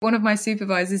One of my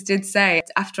supervisors did say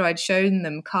after I'd shown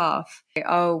them calf,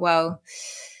 oh, well,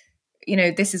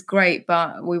 this is great,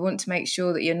 but we want to make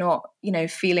sure that you're not,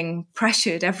 feeling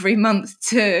pressured every month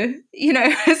to,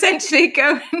 essentially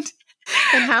go and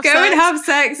have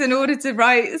sex in order to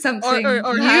write something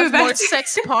or new have about more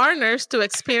sex partners to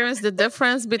experience the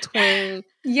difference between.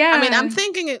 Yeah. I mean, I'm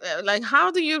thinking, like,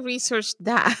 how do you research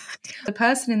that? The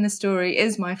person in the story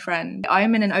is my friend. I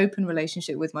am in an open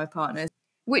relationship with my partner,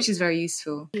 which is very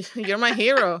useful. You're my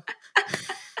hero.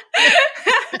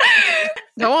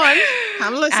 Go on.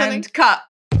 I'm listening. And cut.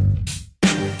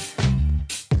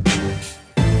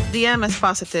 The MS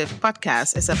Positive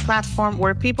podcast is a platform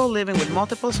where people living with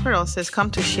multiple sclerosis come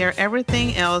to share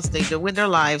everything else they do with their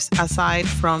lives aside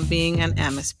from being an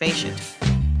MS patient.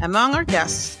 Among our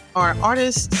guests are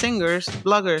artists, singers,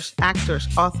 bloggers, actors,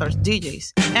 authors,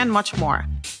 DJs, and much more.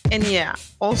 And yeah,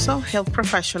 also health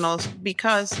professionals,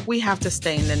 because we have to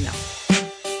stay in the know.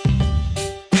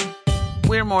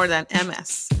 We're more than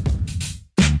MS.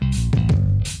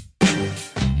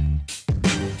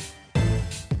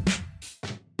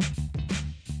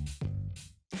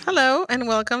 Hello, and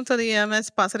welcome to the MS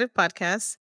Positive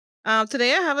podcast.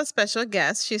 Today I have a special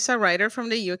guest. She's a writer from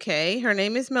the UK. Her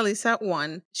name is Melissa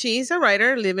Wan. She's a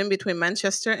writer living between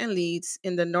Manchester and Leeds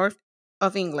in the north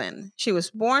of England. She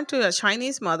was born to a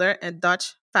Chinese mother and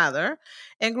Dutch father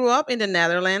and grew up in the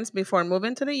Netherlands before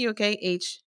moving to the UK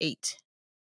aged 8.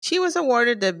 She was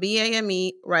awarded the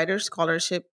BAME Writer's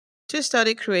Scholarship to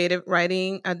study creative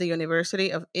writing at the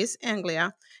University of East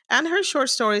Anglia, and her short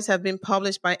stories have been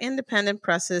published by independent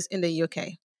presses in the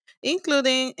UK,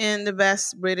 including in the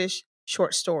Best British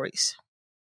Short Stories.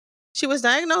 She was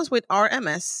diagnosed with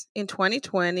RMS in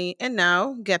 2020 and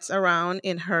now gets around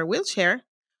in her wheelchair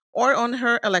or on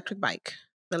her electric bike.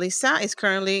 Melissa is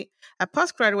currently a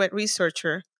postgraduate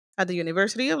researcher at the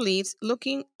University of Leeds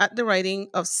looking at the writing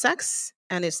of sex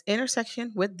and its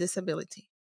intersection with disability.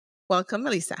 Welcome,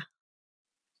 Melissa.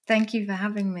 Thank you for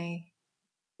having me.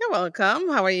 You're welcome.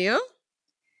 How are you?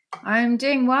 I'm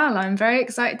doing well. I'm very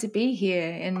excited to be here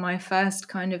in my first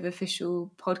kind of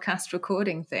official podcast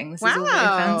recording thing. This is all very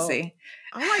fancy.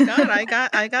 Oh my God.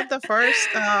 I got the first,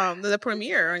 the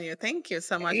premiere on you. Thank you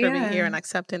so much for being here and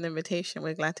accepting the invitation.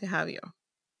 We're glad to have you.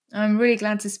 I'm really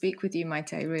glad to speak with you,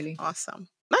 Maite, really. Awesome.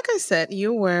 Like I said,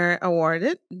 you were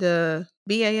awarded the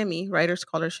BAME Writer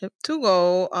Scholarship to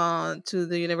go to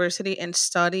the university and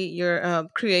study your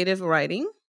creative writing.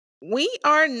 We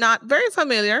are not very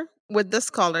familiar with the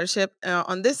scholarship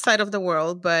on this side of the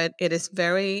world, but it is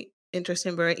very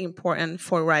interesting, very important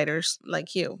for writers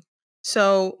like you.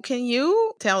 So, can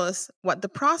you tell us what the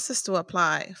process to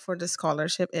apply for the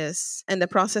scholarship is and the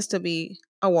process to be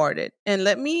awarded? And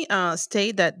let me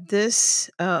state that this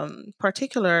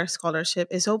particular scholarship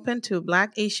is open to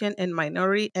Black, Asian, and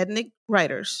minority ethnic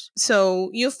writers. So,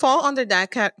 you fall under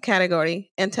that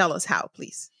category, and tell us how,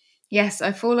 please. Yes,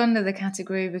 I fall under the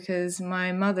category because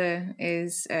my mother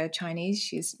is Chinese.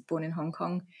 She's born in Hong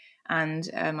Kong, and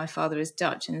my father is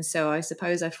Dutch. And so I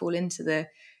suppose I fall into the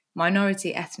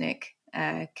minority ethnic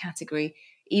category,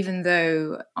 even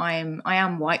though I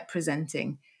am white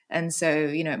presenting. And so,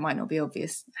 it might not be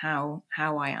obvious how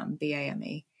I am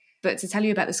BAME. But to tell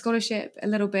you about the scholarship a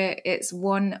little bit, it's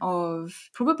one of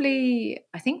probably,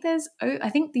 I think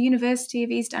the University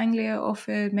of East Anglia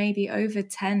offer maybe over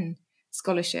 10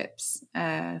 scholarships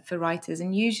for writers,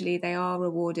 and usually they are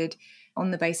awarded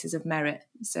on the basis of merit.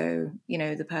 So,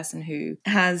 the person who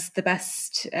has the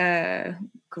best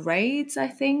grades, I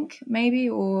think, maybe,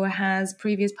 or has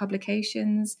previous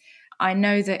publications. I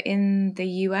know that in the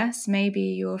US, maybe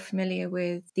you're familiar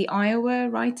with the Iowa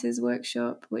Writers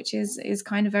Workshop, which is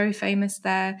kind of very famous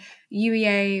there.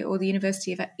 UEA, or the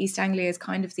University of East Anglia, is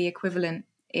kind of the equivalent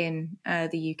in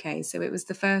the UK. So it was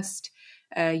the first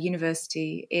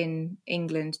university in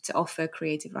England to offer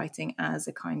creative writing as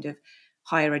a kind of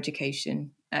higher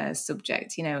education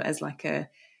subject,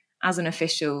 as an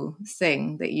official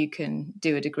thing that you can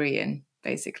do a degree in,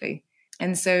 basically.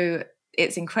 And so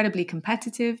it's incredibly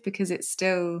competitive because it's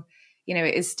still,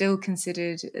 it is still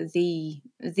considered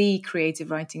the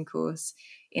creative writing course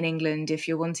in England. If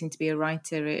you're wanting to be a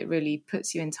writer, it really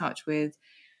puts you in touch with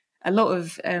a lot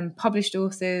of published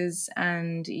authors,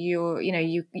 and you're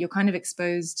kind of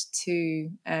exposed to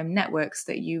networks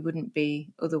that you wouldn't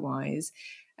be otherwise.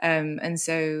 And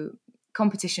so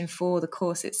competition for the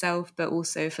course itself, but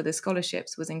also for the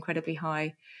scholarships, was incredibly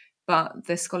high. But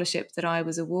the scholarship that I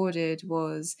was awarded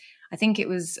was,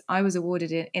 I was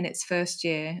awarded it in its first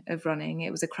year of running.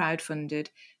 It was a crowdfunded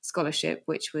scholarship,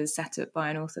 which was set up by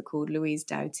an author called Louise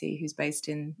Doughty, who's based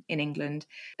in England.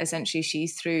 Essentially, she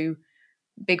threw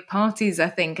big parties, I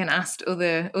think, and asked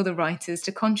other writers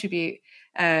to contribute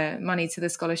money to the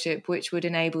scholarship, which would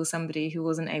enable somebody who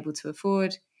wasn't able to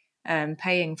afford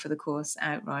paying for the course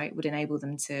outright, would enable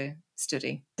them to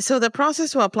study. So the process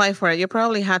to apply for it, you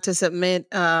probably had to submit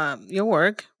your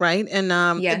work, right?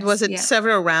 And Yes, was it yeah.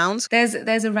 several rounds?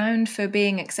 There's a round for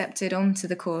being accepted onto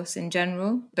the course in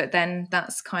general, but then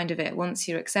that's kind of it. Once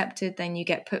you're accepted, then you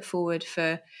get put forward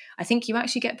for, I think you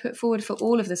actually get put forward for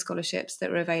all of the scholarships that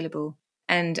are available.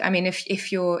 And I mean,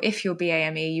 if you're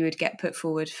BAME, you would get put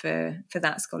forward for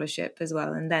that scholarship as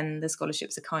well. And then the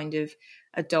scholarships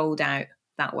are doled out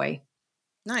that way.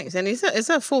 Nice. And it's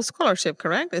a full scholarship,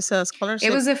 correct? It's a scholarship.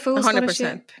 It was a full 100%.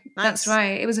 scholarship. Nice. That's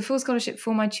right. It was a full scholarship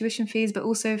for my tuition fees, but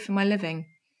also for my living.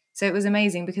 So it was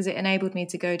amazing because it enabled me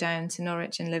to go down to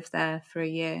Norwich and live there for a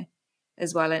year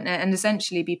as well, and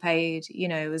essentially be paid,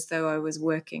 as though I was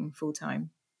working full time.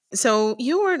 So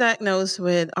you were diagnosed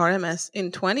with RMS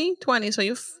in 2020. So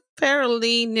you're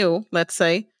fairly new, let's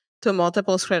say, to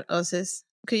multiple sclerosis.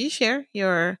 Could you share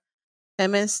your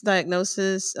MS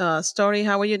diagnosis story?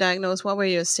 How were you diagnosed? What were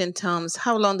your symptoms?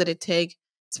 How long did it take?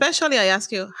 Especially, I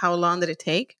ask you, how long did it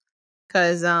take?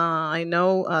 Because I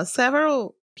know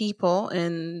several people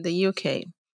in the UK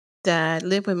that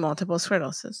live with multiple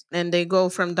sclerosis, and they go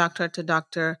from doctor to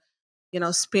doctor,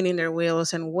 spinning their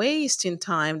wheels and wasting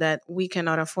time that we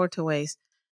cannot afford to waste.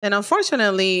 And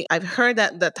unfortunately, I've heard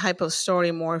that type of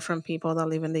story more from people that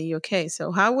live in the UK.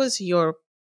 So how was your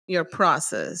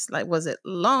process? Like, was it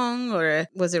long or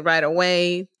was it right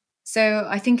away? So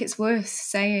I think it's worth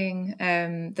saying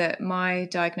that my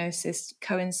diagnosis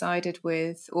coincided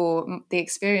with, or the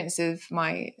experience of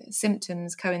my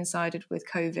symptoms coincided with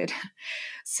COVID.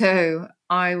 So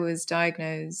I was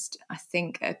diagnosed, I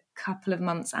think, a couple of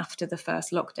months after the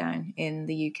first lockdown in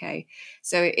the UK.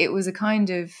 So it was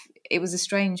a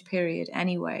strange period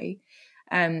anyway.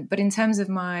 But in terms of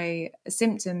my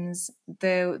symptoms,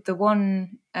 the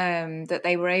one that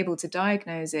they were able to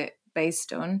diagnose it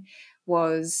based on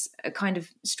was a kind of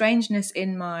strangeness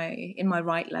in my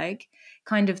right leg,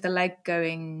 kind of the leg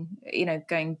going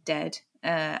dead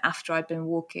after I'd been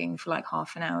walking for like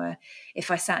half an hour.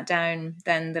 If I sat down,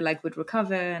 then the leg would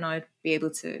recover and I'd be able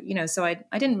to, so I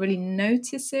didn't really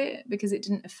notice it because it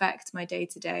didn't affect my day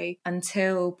to day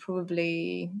until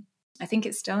probably, I think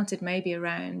it started maybe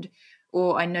around,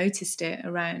 or I noticed it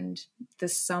around the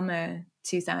summer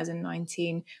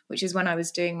 2019, which is when I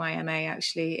was doing my MA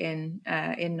actually in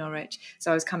Norwich.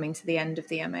 So I was coming to the end of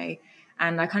the MA,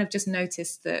 and I kind of just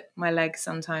noticed that my leg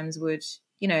sometimes would,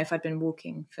 if I'd been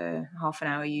walking for half an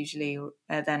hour usually,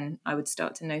 then I would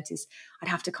start to notice I'd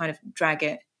have to kind of drag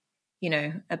it,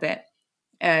 a bit.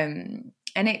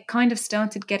 And it kind of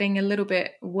started getting a little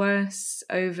bit worse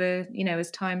over,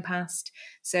 as time passed.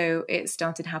 So it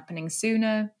started happening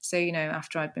sooner. So,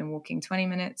 after I'd been walking 20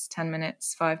 minutes, 10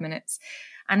 minutes, 5 minutes,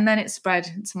 and then it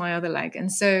spread to my other leg. And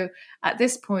so at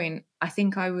this point, I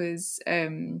think I was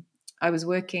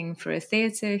working for a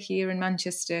theatre here in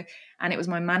Manchester, and it was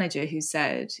my manager who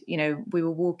said, we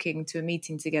were walking to a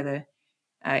meeting together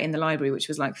in the library, which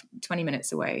was like 20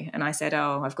 minutes away. And I said,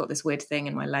 oh, I've got this weird thing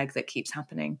in my leg that keeps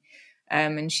happening.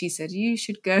 And she said, you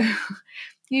should go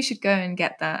and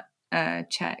get that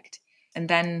checked. And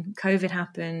then COVID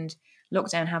happened,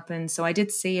 lockdown happened. So I did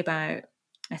see about,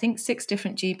 I think, 6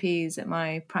 different GPs at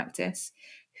my practice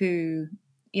who,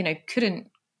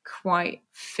 couldn't quite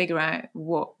figure out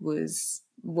what was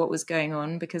going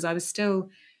on, because I was still,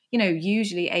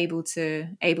 usually able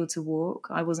to walk.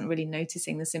 I wasn't really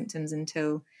noticing the symptoms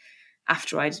until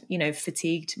after I'd,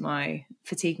 fatigued my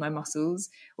muscles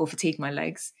or fatigued my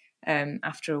legs.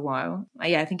 After a while,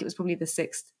 I think it was probably the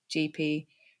 6th GP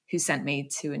who sent me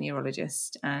to a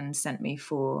neurologist and sent me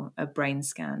for a brain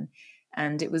scan.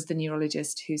 And it was the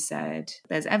neurologist who said,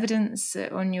 there's evidence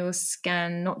on your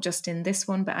scan, not just in this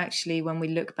one, but actually when we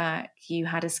look back, you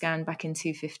had a scan back in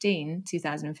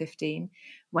 2015,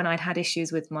 when I'd had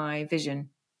issues with my vision.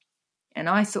 And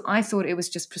I thought it was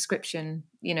just prescription,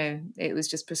 it was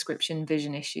just prescription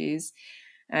vision issues.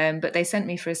 But they sent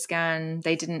me for a scan.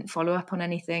 They didn't follow up on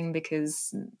anything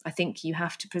because I think you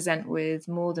have to present with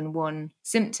more than one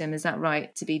symptom, is that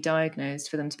right, to be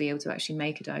diagnosed, for them to be able to actually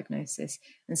make a diagnosis.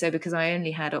 And so because I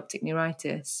only had optic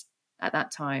neuritis at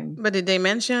that time. But did they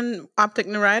mention optic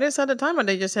neuritis at the time, or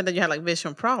they just said that you had like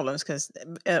vision problems? Because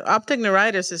optic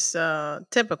neuritis is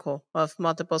typical of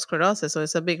multiple sclerosis, so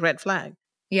it's a big red flag.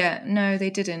 Yeah, no, they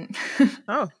didn't.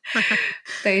 Oh,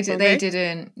 They okay.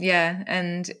 didn't. Yeah,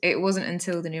 and it wasn't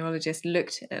until the neurologist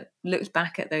looked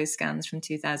back at those scans from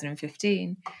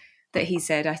 2015 that he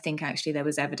said, I think actually there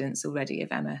was evidence already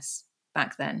of MS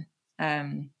back then.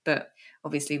 But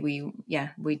obviously we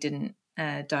didn't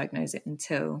diagnose it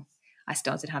until I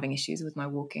started having issues with my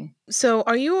walking. So,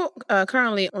 are you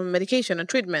currently on medication or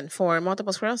treatment for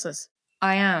multiple sclerosis?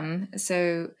 I am.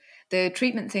 So the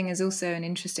treatment thing is also an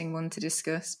interesting one to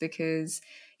discuss because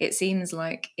it seems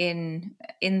like in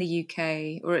the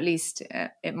UK, or at least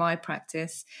at my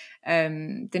practice,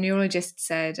 the neurologist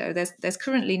said, "Oh, there's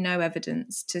currently no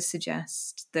evidence to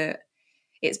suggest that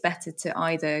it's better to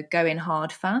either go in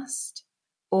hard fast,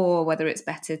 or whether it's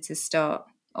better to start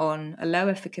on a low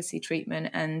efficacy treatment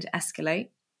and escalate."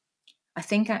 I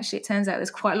think actually it turns out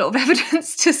there's quite a lot of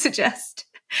evidence to suggest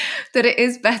that it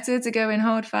is better to go in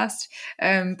hard fast.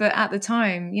 But at the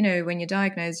time, when you're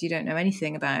diagnosed, you don't know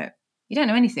anything about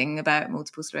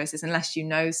multiple sclerosis unless you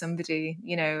know somebody,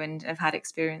 and have had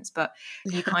experience. But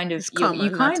you kind of It's common.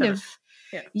 you kind of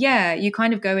you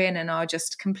kind of go in and are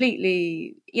just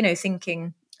completely,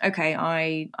 thinking, okay,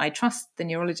 I trust the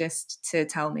neurologist to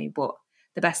tell me what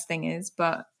the best thing is.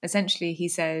 But essentially he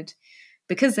said,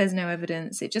 because there's no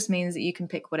evidence, it just means that you can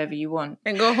pick whatever you want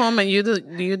and go home and you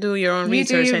do your own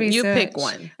research and you pick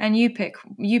one, and you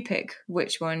pick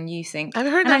which one you think.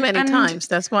 I've heard that many times.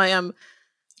 That's why I'm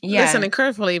listening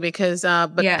carefully, because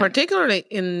particularly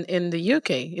in the UK,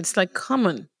 it's like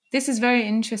common. This is very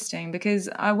interesting because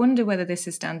I wonder whether this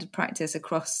is standard practice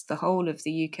across the whole of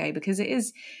the UK, because it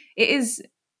is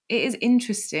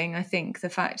interesting. I think the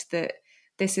fact that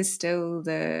this is still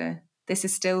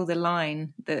the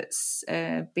line that's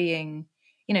being,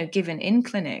 given in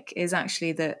clinic, is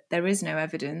actually that there is no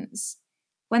evidence,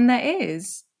 when there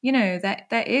is, that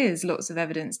there is lots of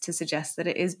evidence to suggest that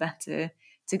it is better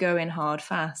to go in hard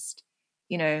fast,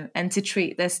 and to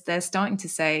treat this. They're starting to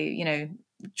say,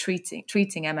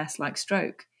 treating MS like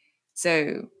stroke.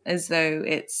 So as though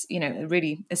it's,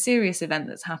 really a serious event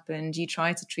that's happened, you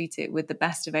try to treat it with the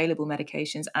best available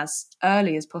medications as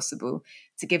early as possible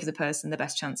to give the person the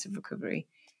best chance of recovery.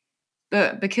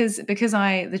 But because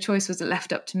the choice was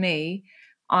left up to me,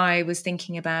 I was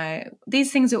thinking about,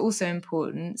 these things are also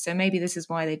important, so maybe this is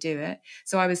why they do it.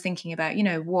 So I was thinking about,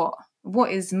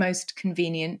 what is most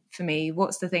convenient for me?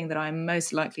 What's the thing that I'm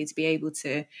most likely to be able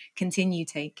to continue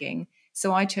taking?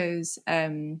 So I chose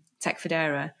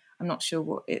Tecfidera. I'm not sure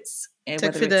what whether it's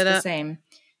the same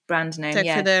brand name.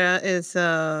 Tecfidera is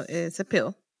a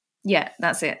pill. Yeah,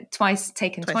 that's it. Twice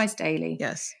daily.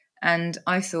 Yes. And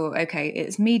I thought, okay,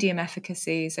 it's medium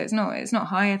efficacy, so it's not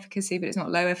high efficacy, but it's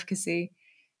not low efficacy.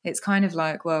 It's kind of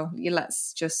like, well,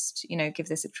 let's just give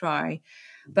this a try.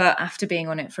 But after being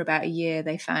on it for about a year,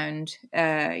 they found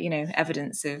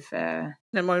evidence of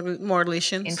more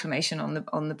lesions, inflammation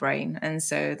on the brain, and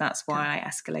so that's why I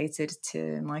escalated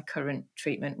to my current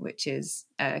treatment, which is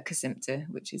Kesimpta,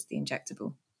 which is the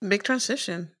injectable. Big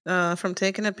transition from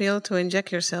taking a pill to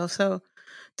inject yourself. So,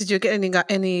 did you get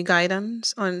any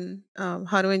guidance on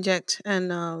how to inject,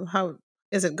 and how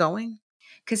is it going?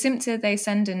 Kesimpta, they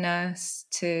send a nurse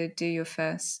to do your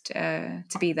first, to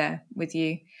be there with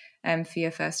you for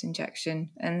your first injection.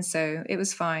 And so it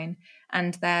was fine.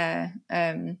 And they're,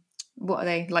 what are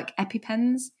they, like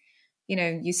EpiPens?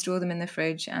 You store them in the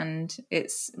fridge and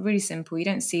it's really simple. You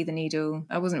don't see the needle.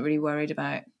 I wasn't really worried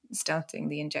about starting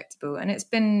the injectable, and it's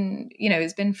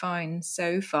been fine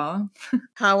so far.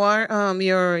 How are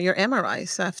your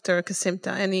MRIs after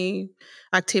Kesimpta? Any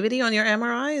activity on your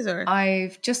MRIs? Or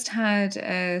I've just had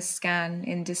a scan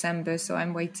in December, so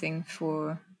I'm waiting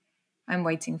for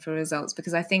results,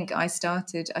 because I think I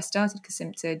started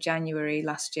Kesimpta January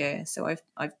last year, so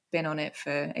I've been on it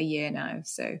for a year now,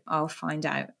 so I'll find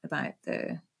out about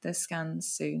the scans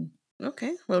soon.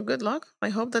 Okay, well, good luck. I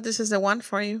hope that this is the one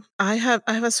for you. I have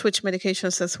a switch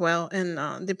medications as well,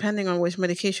 and depending on which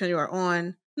medication you are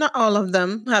on, not all of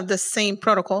them have the same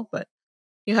protocol, but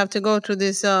you have to go through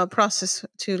this process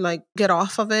to get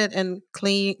off of it and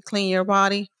clean your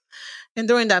body. And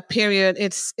during that period,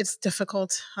 it's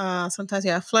difficult. Sometimes you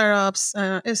have flare ups.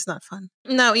 It's not fun.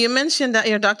 Now, you mentioned that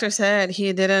your doctor said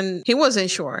he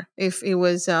wasn't sure if it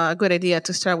was a good idea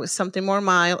to start with something more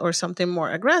mild or something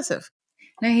more aggressive.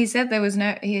 No, he said there was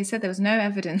no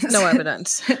evidence. No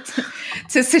evidence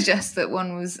to suggest that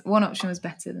one option was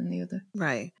better than the other.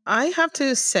 Right. I have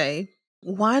to say,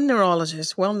 one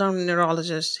neurologist, well-known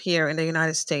neurologist here in the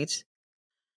United States,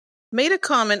 made a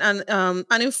comment,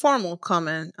 an informal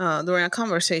comment during a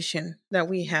conversation that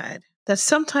we had, that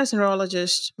sometimes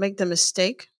neurologists make the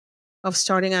mistake of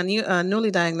starting a newly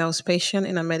diagnosed patient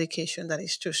in a medication that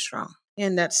is too strong,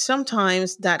 and that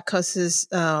sometimes that causes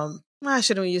I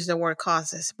shouldn't use the word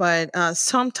causes, but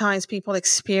sometimes people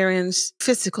experience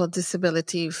physical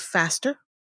disability faster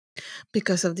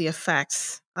because of the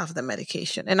effects of the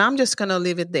medication. And I'm just going to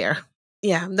leave it there.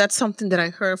 Yeah, that's something that I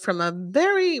heard from a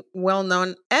very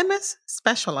well-known MS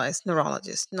specialized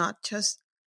neurologist, not just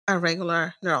a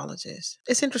regular neurologist.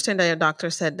 It's interesting that your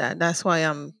doctor said that. That's why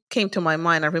came to my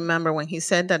mind. I remember when he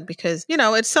said that because,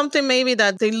 it's something maybe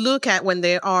that they look at when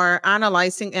they are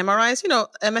analyzing MRIs.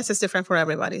 MS is different for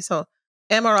everybody. So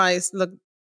MRIs look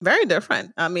very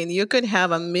different. I mean, you could have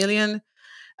a million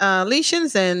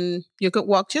lesions and you could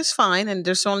walk just fine. And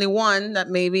there's only one that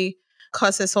maybe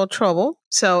causes all trouble.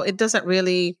 So it doesn't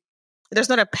really, there's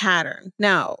not a pattern.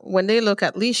 Now, when they look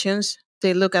at lesions,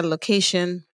 they look at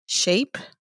location, shape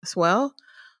as well,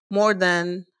 more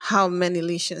than how many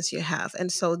lesions you have.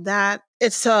 And so that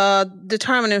it's a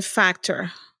determining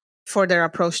factor for their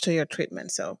approach to your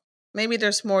treatment. So maybe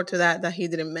there's more to that he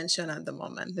didn't mention at the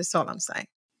moment. That's all I'm saying.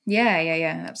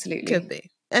 Yeah, absolutely. Could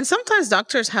be. And sometimes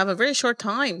doctors have a very short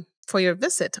time for your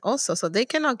visit also. So they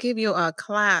cannot give you a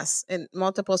class in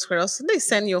multiple sclerosis. They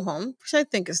send you home, which I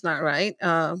think is not right.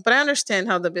 But I understand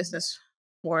how the business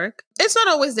work. It's not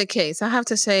always the case. I have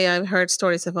to say, I've heard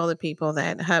stories of other people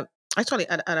that have actually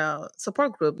at a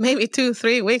support group maybe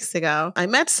 2-3 weeks ago. I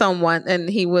met someone and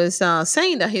he was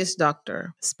saying that his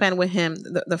doctor spent with him,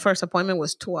 the first appointment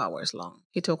was 2 hours long.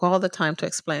 He took all the time to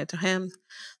explain it to him.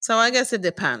 So I guess it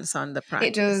depends on the practice.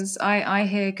 It does. I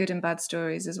hear good and bad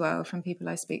stories as well from people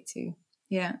I speak to.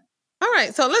 Yeah. All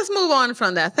right. So let's move on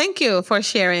from that. Thank you for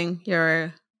sharing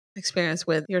your experience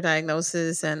with your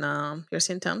diagnosis and your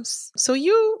symptoms. So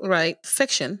you write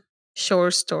fiction,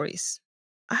 short stories.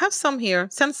 I have some here.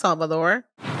 San Salvador.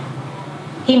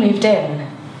 He moved in.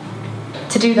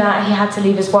 To do that, he had to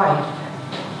leave his wife.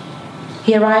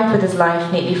 He arrived with his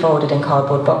life neatly folded in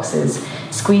cardboard boxes,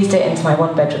 squeezed it into my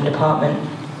one-bedroom apartment.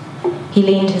 He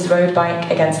leaned his road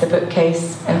bike against the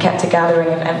bookcase and kept a gathering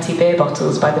of empty beer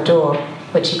bottles by the door,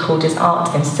 which he called his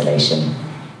art installation.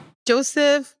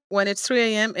 Joseph, when it's 3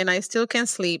 a.m. and I still can't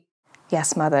sleep.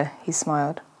 Yes, mother, he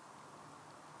smiled.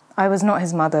 I was not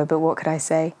his mother, but what could I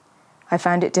say? I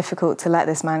found it difficult to let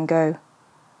this man go,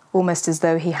 almost as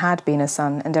though he had been a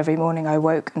son, and every morning I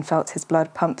woke and felt his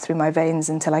blood pump through my veins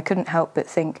until I couldn't help but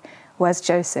think, where's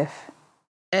Joseph?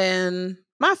 And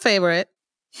my favorite,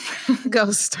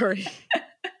 ghost story.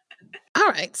 All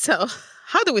right, so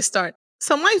how do we start?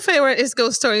 So my favorite is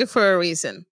ghost story for a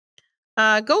reason.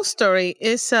 Ghost story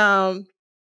is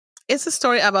it's a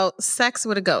story about sex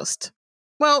with a ghost.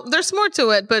 Well, there's more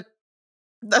to it, but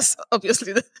that's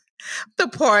obviously the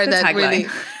part The that tagline. really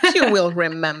you will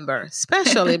remember,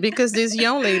 especially because this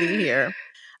young lady here,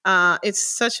 it's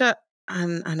such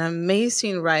an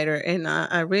amazing writer, and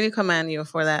I really commend you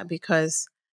for that because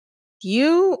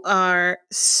you are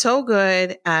so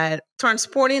good at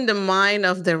transporting the mind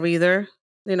of the reader,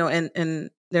 and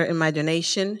their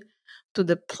imagination to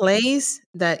the place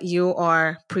that you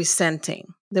are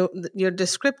presenting. Your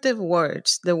descriptive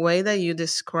words, the way that you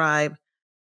describe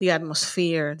the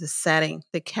atmosphere, the setting,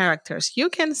 the characters, you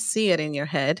can see it in your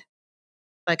head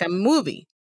like a movie.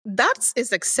 That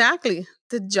is exactly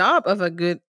the job of a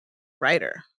good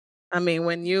writer. I mean,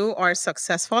 when you are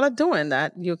successful at doing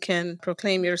that, you can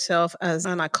proclaim yourself as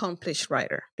an accomplished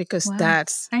writer because Wow,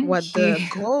 that's thank what you. the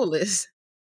goal is.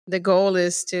 The goal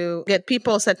is to get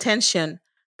people's attention,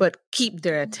 but keep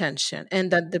their attention, and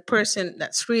that the person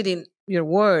that's reading your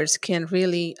words can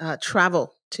really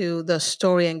travel to the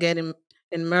story and get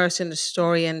immersed in the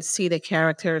story and see the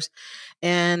characters.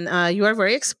 And you are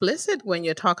very explicit when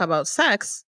you talk about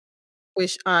sex,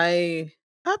 which I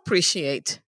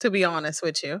appreciate, to be honest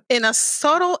with you, in a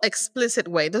subtle, explicit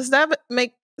way. Does that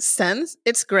make sense?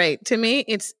 It's great. To me,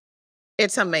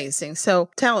 it's amazing. So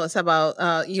tell us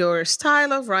about your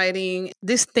style of writing,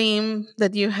 this theme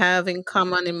that you have in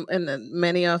common in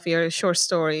many of your short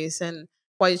stories, and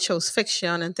why you chose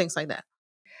fiction and things like that.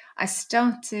 I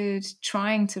started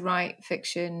trying to write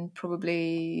fiction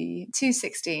probably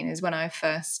 2016 is when I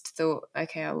first thought,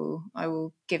 okay, I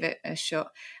will give it a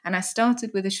shot. And I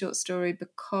started with a short story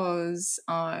because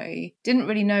I didn't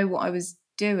really know what I was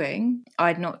doing.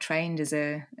 I'd not trained as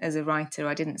a writer.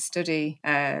 I didn't study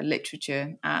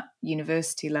literature at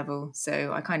university level.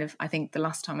 So I think the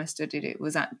last time I studied it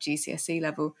was at GCSE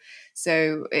level.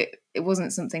 So it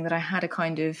wasn't something that I had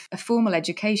a formal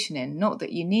education in. Not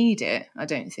that you need it, I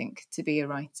don't think, to be a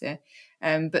writer.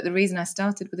 But the reason I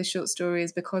started with a short story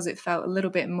is because it felt a little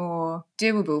bit more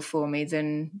doable for me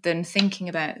than thinking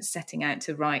about setting out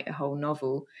to write a whole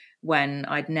novel when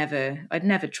I'd never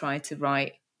tried to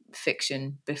write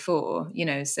fiction before,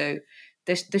 so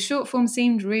the short form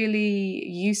seemed really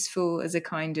useful as a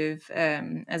kind of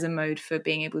as a mode for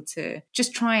being able to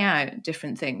just try out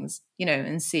different things,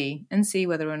 and see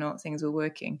whether or not things were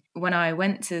working. When I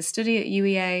went to study at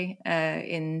UEA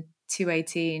in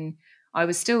 2018, I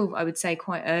was still, I would say,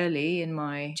 quite early in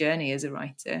my journey as a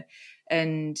writer.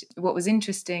 And what was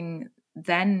interesting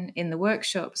then in the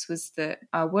workshops was that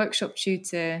our workshop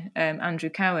tutor, Andrew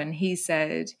Cowan, he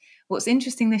said, what's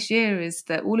interesting this year is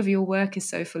that all of your work is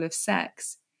so full of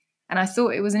sex. And I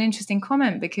thought it was an interesting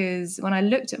comment because when I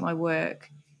looked at my work,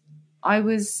 I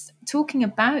was talking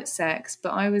about sex,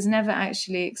 but I was never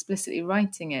actually explicitly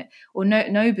writing it, or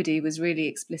nobody was really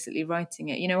explicitly writing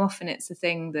it. You know, often it's a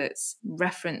thing that's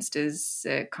referenced as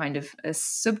kind of a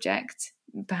subject,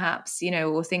 perhaps, you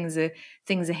know, or things are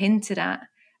hinted at,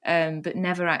 but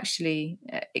never actually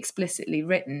explicitly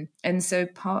written. And so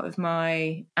part of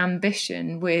my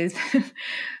ambition with,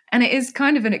 and it is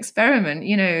kind of an experiment,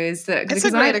 you know, is that it's a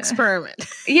great experiment.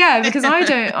 Yeah, because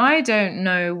I don't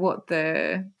know what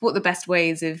the best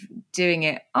ways of doing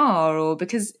it are, or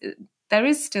because there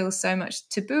is still so much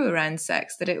taboo around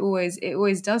sex that it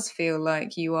always does feel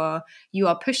like you are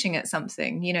pushing at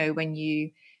something, you know, when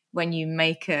you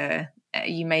make a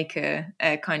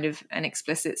kind of an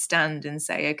explicit stand and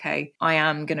say, okay, I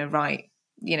am going to write,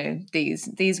 you know,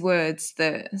 these words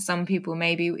that some people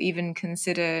maybe even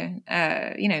consider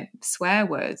you know, swear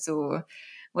words or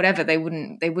whatever. They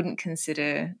wouldn't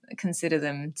consider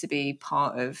them to be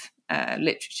part of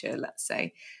literature, let's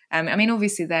say. I mean,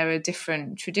 obviously there are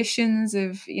different traditions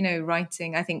of, you know,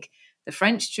 writing. I think the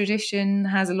French tradition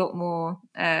has a lot more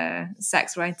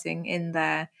sex writing in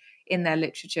their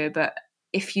literature, but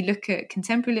if you look at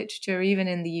contemporary literature, even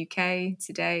in the UK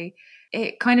today,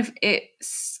 it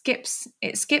skips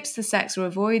the sex or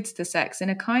avoids the sex in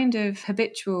a kind of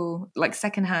habitual, like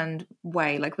secondhand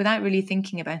way, like without really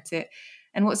thinking about it.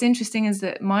 And what's interesting is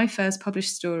that my first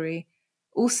published story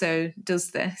also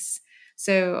does this.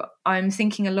 So I'm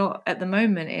thinking a lot at the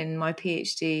moment in my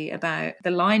PhD about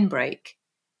the line break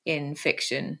in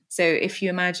fiction. So if you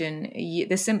imagine,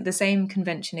 the same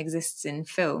convention exists in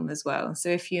film as well. So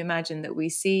if you imagine that we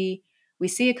see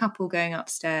a couple going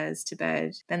upstairs to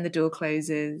bed, then the door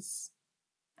closes,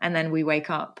 and then we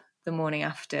wake up the morning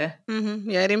after.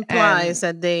 Mm-hmm. Yeah, it implies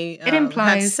that they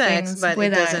had sex, but it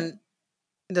doesn't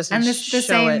and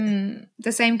show it.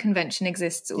 The same convention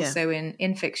exists also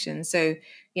in fiction. So,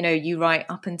 you know, you write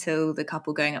up until the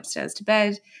couple going upstairs to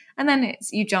bed, and then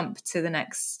you jump to the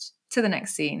next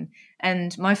scene.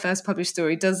 And my first published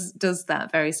story does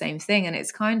that very same thing. And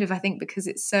it's kind of, I think, because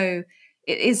it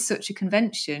is such a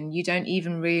convention, you don't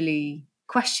even really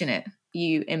question it.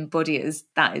 You embody it as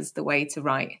that is the way to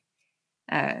write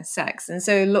sex. And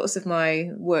so lots of my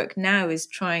work now is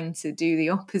trying to do the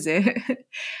opposite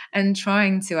and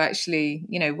trying to actually,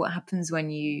 you know, what happens when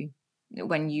you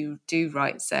do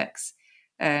write sex.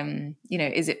 You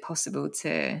know, is it possible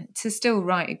to still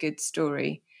write a good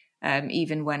story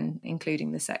even when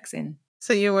including the sex in?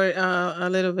 So you were a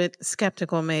little bit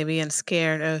skeptical maybe and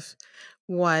scared of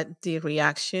what the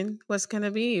reaction was going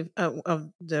to be of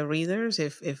the readers,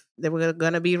 if they were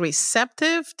going to be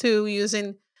receptive to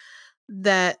using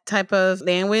that type of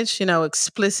language, you know,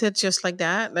 explicit, just like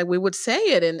that. Like we would say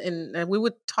it and we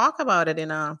would talk about it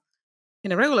in a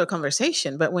regular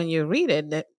conversation, but when you read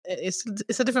it,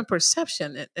 it's a different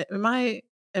perception. Am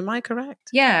I correct?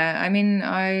 Yeah, I mean,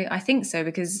 I think so,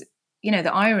 because, you know,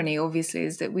 the irony obviously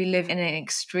is that we live in an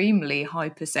extremely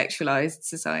hypersexualized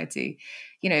society,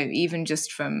 you know, even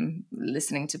just from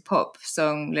listening to pop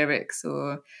song lyrics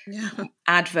or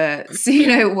adverts, you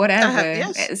know, whatever.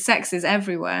 Yes. Sex is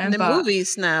everywhere. And the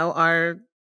movies now are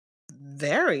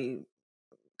very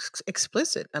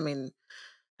explicit. I mean,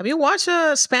 have you watched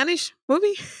a Spanish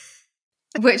movie?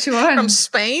 Which one? From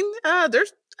Spain?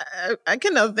 There's I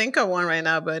cannot think of one right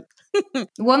now, but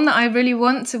one that I really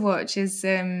want to watch is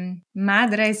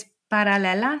Madres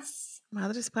Paralelas.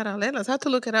 Madres Paralelas. I have to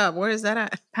look it up. Where is that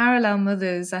at? Parallel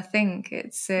Mothers, I think.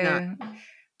 It's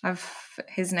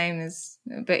his name is,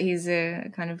 but he's a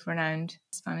kind of renowned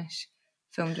Spanish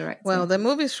film director. Well, the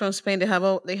movies from Spain, they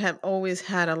have always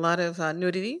had a lot of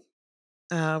nudity.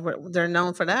 They're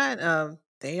known for that.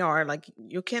 They are like,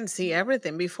 you can see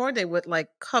everything. Before they would like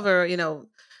cover, you know,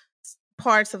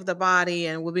 parts of the body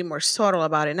and would be more subtle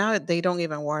about it. Now they don't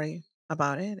even worry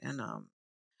about it.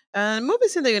 And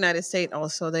movies in the United States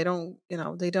also, they don't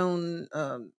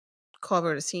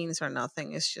cover the scenes or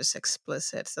nothing. It's just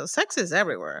explicit. So sex is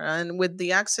everywhere, and with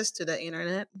the access to the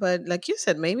internet. But like you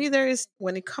said, maybe there is,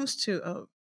 when it comes to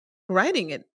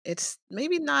writing it, it's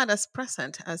maybe not as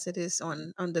present as it is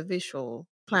on the visual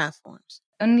platforms.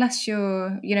 Unless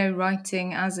you're, you know,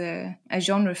 writing as a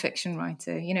genre fiction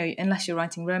writer, you know, unless you're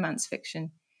writing romance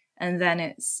fiction, and then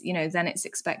it's, you know, then it's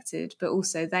expected. But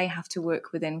also they have to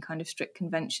work within kind of strict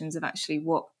conventions of actually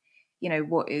what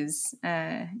what is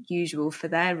usual for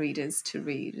their readers to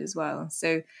read as well.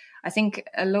 So I think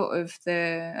a lot of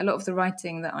the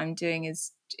writing that I'm doing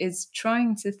is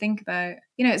trying to think about,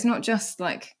 it's not just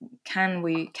like, can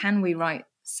we write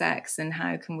sex and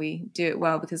how can we do it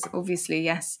well? Because obviously,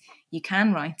 yes, you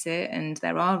can write it, and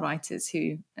there are writers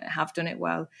who have done it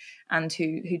well and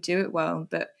who do it well,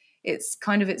 but it's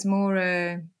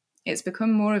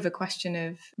become more of a question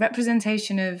of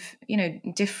representation of,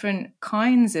 different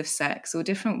kinds of sex or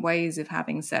different ways of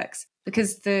having sex,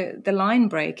 because the line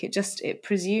break, it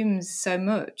presumes so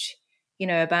much,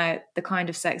 about the kind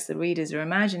of sex the readers are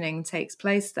imagining takes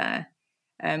place there.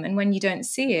 And when you don't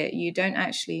see it, you don't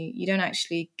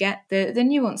actually get the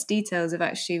nuanced details of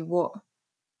actually what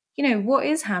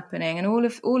is happening, and all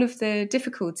of the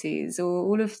difficulties, or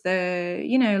all of the,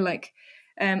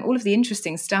 all of the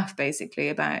interesting stuff basically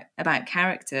about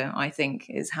character, I think,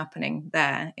 is happening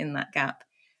there in that gap,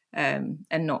 and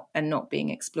not being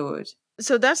explored.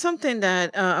 So that's something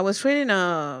that I was reading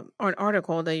an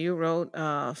article that you wrote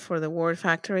for the Word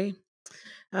Factory,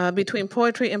 between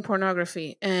poetry and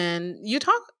pornography, and you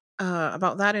talk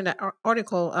about that in that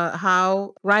article,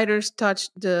 how writers touch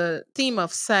the theme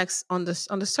of sex on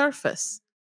the surface,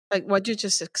 like what you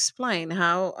just explained,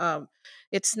 how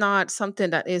it's not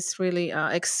something that is really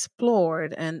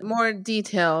explored and more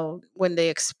detailed. When they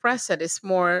express it, it's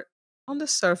more on the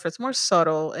surface, more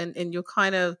subtle, and you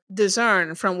kind of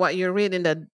discern from what you're reading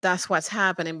that that's what's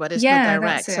happening, but it's not Yeah, that's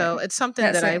direct. it. So it's something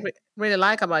That's that I it. really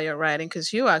like about your writing,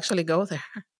 because you actually go there.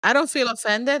 I don't feel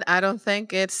offended. I don't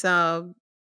think it's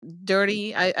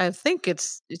dirty. I think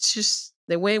it's just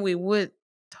the way we would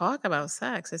talk about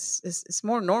sex. It's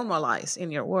more normalized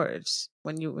in your words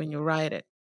when you write it.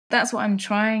 That's what I'm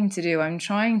trying to do. I'm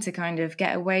trying to kind of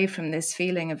get away from this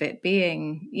feeling of it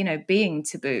being, being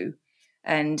taboo,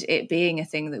 and it being a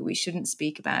thing that we shouldn't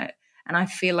speak about. And I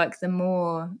feel like the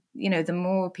more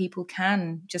people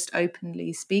can just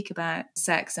openly speak about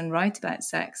sex and write about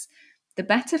sex, the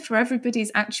better for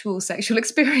everybody's actual sexual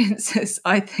experiences,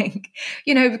 I think,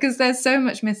 because there's so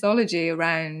much mythology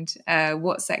around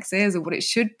what sex is, or what it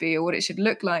should be, or what it should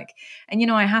look like. And,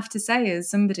 I have to say,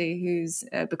 as somebody who's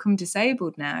become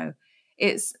disabled now,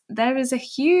 there is a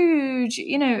huge,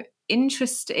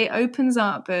 interest. It opens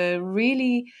up a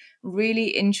really, really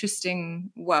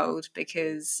interesting world,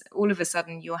 because all of a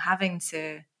sudden you're having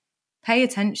to pay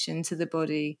attention to the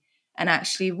body and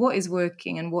actually what is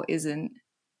working and what isn't.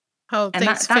 How And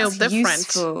things feel that's different.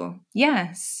 useful.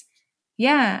 Yes.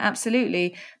 Yeah,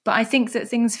 absolutely. But I think that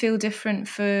things feel different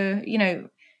for,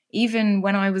 even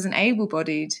when I was an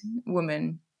able-bodied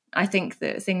woman, I think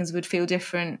that things would feel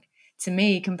different to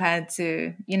me compared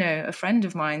to, a friend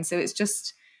of mine. So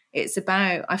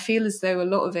I feel as though a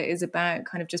lot of it is about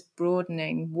kind of just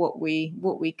broadening what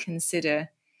we consider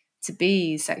to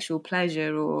be sexual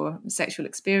pleasure or sexual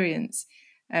experience.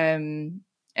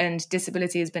 And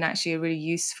disability has been actually a really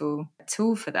useful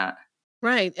tool for that.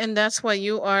 Right. And that's what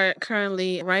you are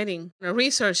currently writing,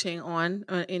 researching on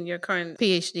in your current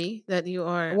PhD that you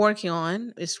are working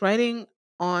on, is writing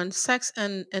on sex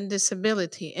and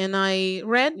disability. And I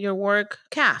read your work,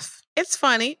 CAF. It's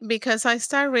funny because I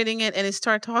start reading it and it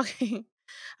start talking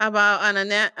about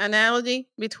an analogy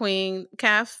between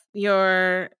calf,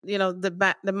 the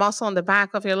muscle on the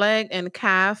back of your leg, and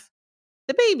calf,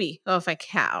 the baby of a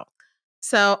cow.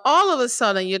 So all of a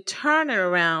sudden you turn it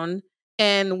around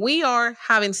and we are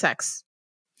having sex.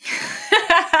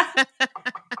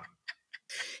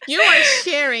 You are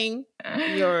sharing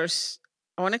your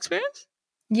own experience?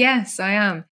 Yes, I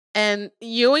am. And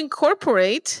you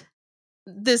incorporate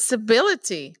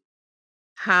disability,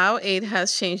 how it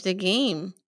has changed the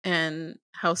game, and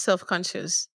how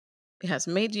self-conscious it has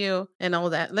made you, and all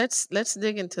that. Let's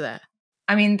dig into that.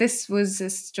 I mean, this was a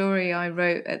story I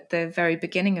wrote at the very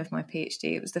beginning of my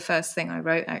PhD. It was the first thing I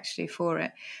wrote actually for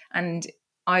it. And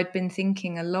I'd been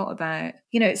thinking a lot about,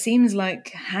 it seems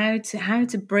like how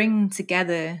to bring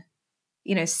together,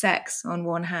 sex on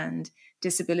one hand,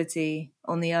 disability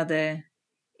on the other,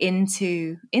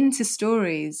 into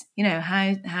stories,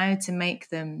 how to make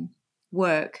them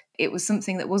work. It was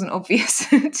something that wasn't obvious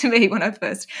to me when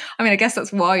I guess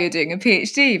that's why you're doing a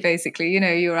PhD, basically.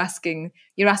 You're asking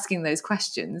those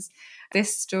questions.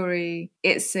 This story,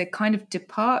 it's a kind of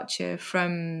departure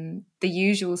from the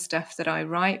usual stuff that I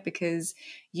write, because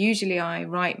usually I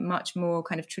write much more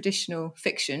kind of traditional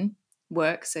fiction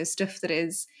work, so stuff that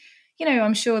is,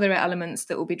 I'm sure there are elements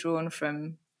that will be drawn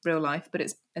from real life, but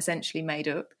it's essentially made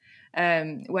up.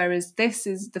 Whereas this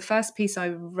is the first piece I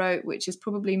wrote, which is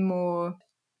probably more,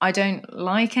 I don't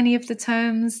like any of the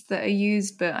terms that are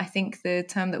used, but I think the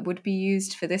term that would be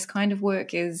used for this kind of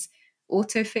work is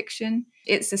autofiction.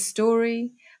 It's a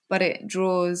story, but it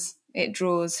draws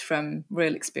from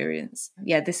real experience.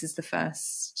 Yeah, this is the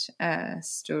first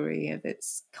story of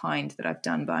its kind that I've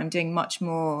done, but I'm doing much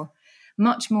more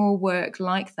work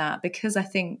like that, because I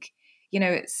think,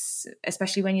 it's,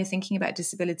 especially when you're thinking about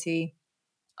disability,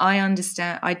 I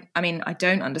understand. I mean, I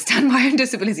don't understand my own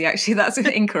disability. Actually, that's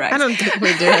incorrect. I don't think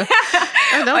we do.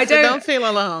 Don't feel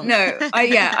alone. No,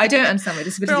 I don't understand my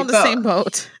disability. We're on the same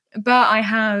boat. But I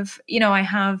have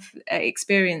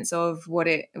experience of what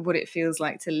it feels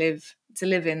like to live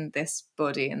in this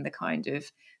body, and the kind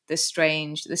of the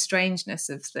strangeness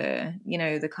of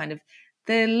the kind of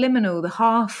the liminal,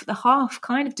 the half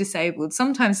kind of disabled,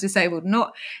 sometimes disabled,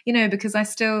 not, because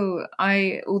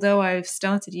although I've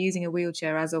started using a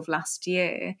wheelchair as of last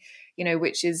year,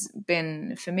 which has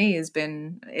been, for me, it's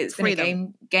been a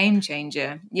game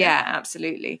changer. Yeah,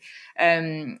 absolutely.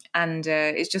 And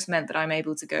it's just meant that I'm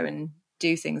able to go and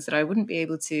do things that I wouldn't be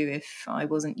able to if I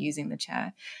wasn't using the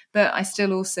chair. But I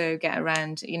still also get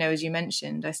around, as you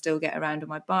mentioned, I still get around on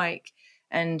my bike.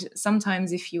 And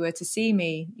sometimes if you were to see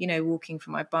me, walking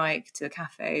from my bike to a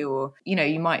cafe, or,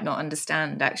 you might not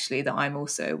understand actually that I'm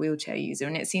also a wheelchair user.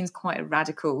 And it seems quite a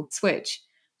radical switch.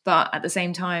 But at the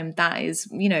same time, that is,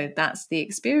 that's the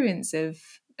experience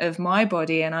of my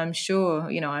body. And I'm sure,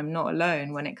 I'm not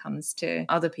alone when it comes to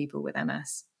other people with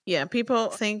MS. Yeah, people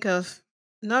think of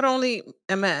not only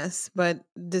MS, but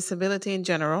disability in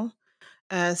general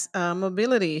as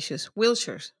mobility issues,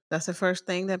 wheelchairs. That's the first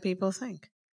thing that people think.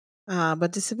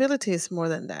 But disability is more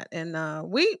than that. And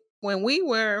when we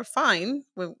were fine,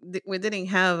 we didn't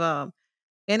have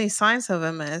any signs of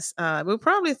MS, we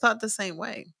probably thought the same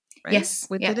way, right? Yes.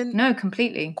 We didn't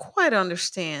completely quite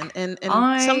understand.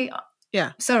 Sorry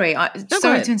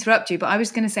to interrupt you, but I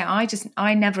was going to say,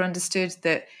 I never understood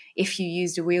that if you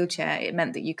used a wheelchair, it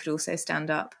meant that you could also stand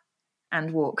up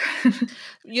and walk.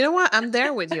 You know what? I'm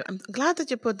there with you. I'm glad that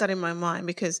you put that in my mind,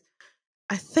 because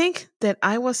I think that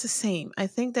I was the same. I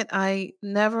think that I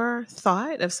never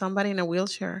thought of somebody in a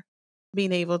wheelchair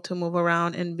being able to move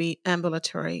around and be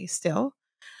ambulatory still,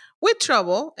 with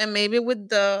trouble, and maybe with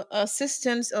the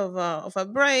assistance of a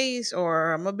brace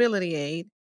or a mobility aid,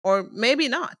 or maybe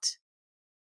not.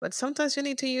 But sometimes you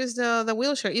need to use the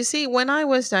wheelchair. You see, when I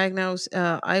was diagnosed,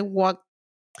 I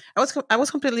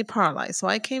was completely paralyzed. So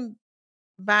I came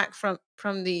back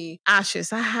from the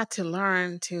ashes. I had to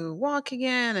learn to walk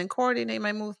again and coordinate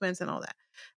my movements and all that.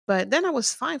 But then I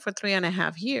was fine for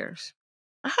 3.5 years.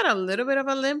 I had a little bit of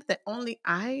a limp that only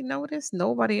I noticed.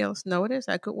 Nobody else noticed.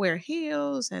 I could wear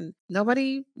heels and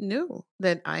nobody knew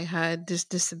that I had this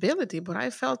disability, but I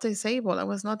felt disabled. I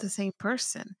was not the same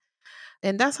person.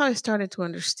 And that's how I started to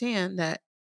understand that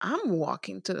I'm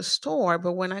walking to the store,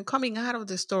 but when I'm coming out of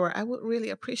the store, I would really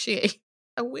appreciate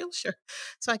a wheelchair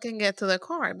so I can get to the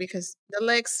car, because the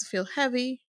legs feel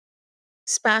heavy,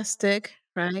 spastic,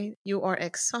 right? You are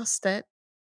exhausted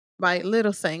by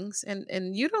little things,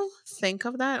 and you don't think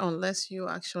of that unless you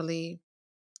actually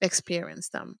experience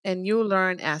them, and you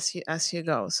learn as you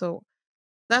go. So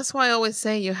that's why I always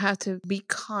say you have to be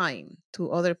kind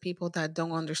to other people that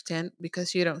don't understand,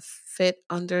 because you don't fit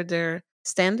under their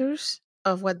standards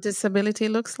of what disability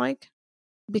looks like,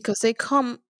 because they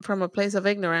come from a place of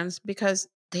ignorance, because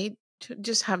they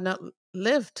just have not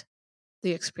lived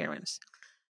the experience.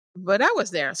 But I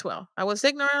was there as well. I was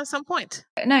ignorant at some point.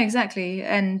 No, exactly.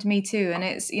 And me too. And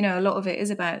it's, a lot of it is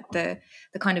about the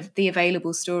kind of the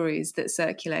available stories that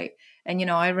circulate. And,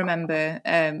 I remember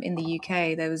in the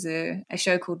UK, there was a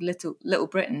show called Little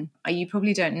Britain. You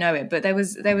probably don't know it, but there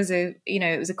was a,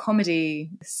 it was a comedy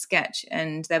sketch,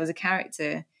 and there was a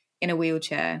character in a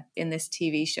wheelchair in this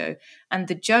TV show. And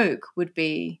the joke would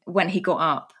be when he got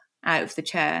up out of the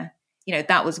chair,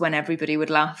 that was when everybody would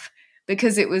laugh.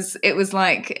 Because it was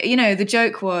like, the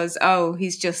joke was, oh,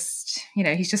 he's just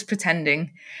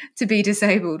pretending to be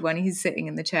disabled when he's sitting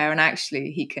in the chair, and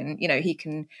actually he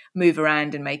can move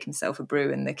around and make himself a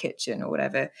brew in the kitchen or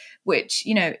whatever, which,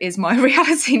 is my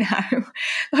reality now.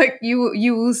 Like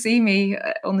you will see me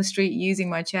on the street using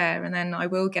my chair, and then I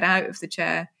will get out of the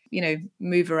chair,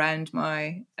 move around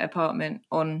my apartment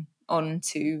on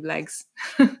two legs.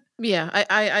 Yeah,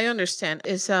 I understand.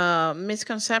 It's a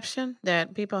misconception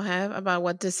that people have about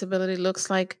what disability looks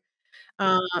like.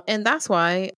 And that's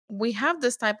why we have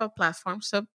this type of platform.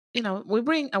 So, we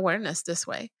bring awareness this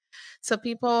way. So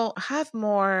people have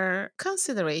more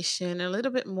consideration, a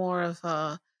little bit more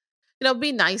of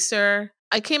be nicer.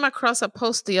 I came across a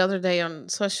post the other day on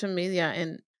social media,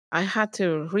 and I had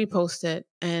to repost it,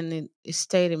 and it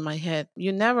stayed in my head.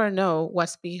 You never know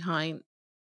what's behind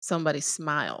somebody's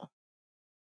smile.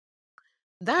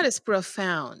 That is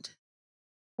profound.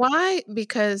 Why?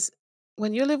 Because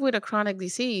when you live with a chronic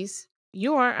disease,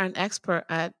 you are an expert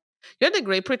at, you're the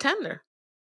great pretender.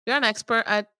 You're an expert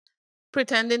at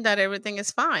pretending that everything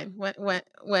is fine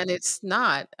when it's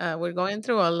not. We're going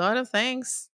through a lot of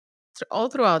things all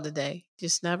throughout the day,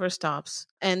 just never stops.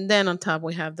 And then on top,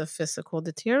 we have the physical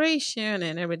deterioration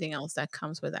and everything else that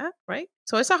comes with that, right?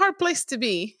 So it's a hard place to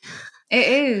be. It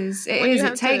is. It when is. you It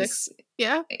have to takes.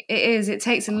 yeah. It is. It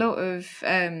takes a lot of.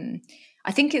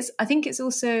 I think it's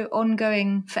also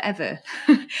ongoing forever.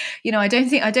 I don't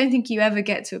think you ever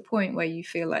get to a point where you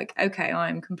feel like, okay,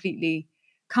 I'm completely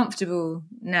comfortable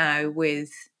now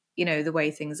with the way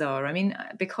things are. I mean,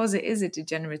 because it is a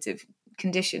degenerative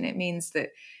condition, it means that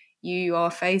you are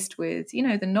faced with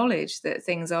the knowledge that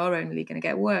things are only going to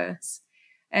get worse,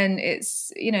 and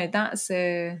it's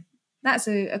that's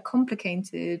a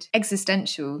complicated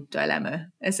existential dilemma,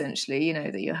 essentially,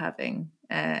 that you're having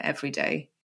every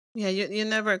day. Yeah, you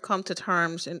never come to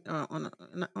terms on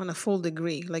a full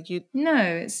degree. Like you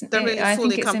No, don't really I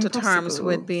fully think it's come to terms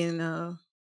with impossible. being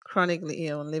chronically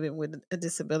ill and living with a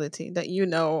disability that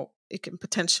it can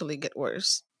potentially get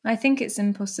worse. I think it's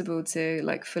impossible to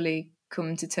fully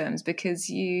come to terms because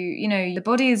the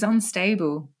body is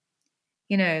unstable.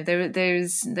 There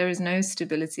is no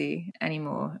stability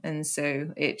anymore, and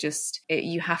so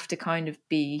you have to kind of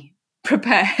be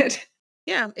prepared.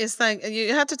 Yeah, it's like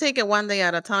you have to take it one day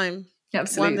at a time.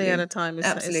 Absolutely. One day at a time.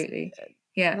 Absolutely.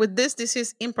 Yeah. With this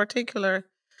disease in particular,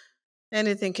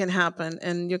 anything can happen,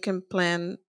 and you can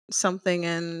plan something,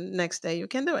 and next day you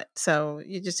can do it. So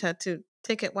you just had to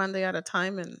take it one day at a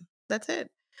time, and that's it.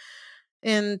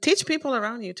 And teach people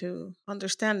around you to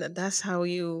understand that that's how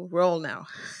you roll now.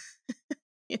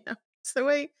 It's the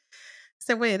way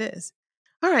it is.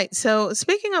 All right. So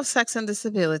speaking of sex and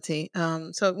disability,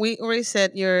 so we already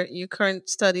said your current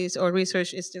studies or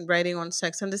research is in writing on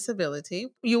sex and disability.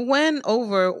 You went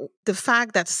over the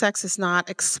fact that sex is not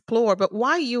explored, but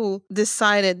why you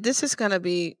decided this is going to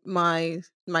be my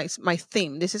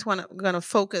theme. This is what I'm going to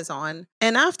focus on.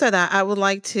 And after that, I would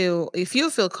like to, if you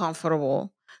feel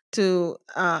comfortable, to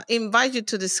invite you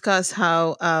to discuss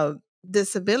how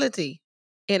disability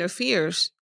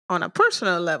interferes on a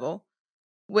personal level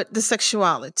with the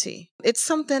sexuality. It's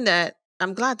something that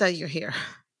I'm glad that you're here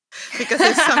because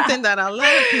it's something that a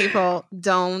lot of people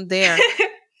don't dare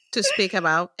to speak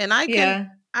about. And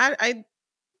I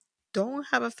don't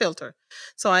have a filter.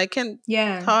 So I can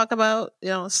talk about,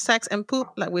 sex and poop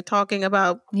like we're talking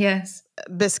about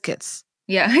biscuits.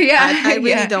 Yeah. I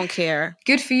really don't care.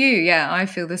 Good for you. Yeah, I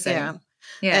feel the same.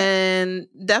 Yeah. And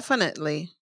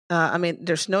definitely,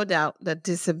 there's no doubt that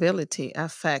disability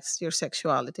affects your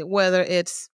sexuality, whether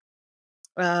it's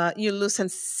you lose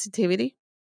sensitivity,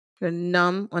 you're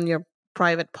numb on your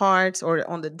private parts or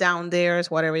on the down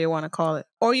there's, whatever you want to call it,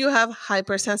 or you have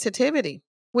hypersensitivity,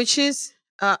 which is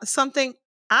something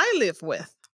I live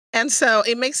with. And so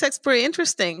it makes sex pretty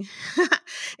interesting.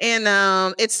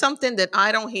 And it's something that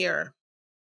I don't hear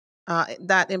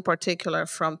that in particular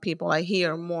from people. I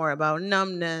hear more about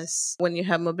numbness. When you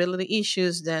have mobility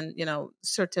issues, then,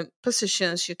 certain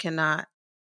positions you cannot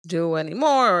do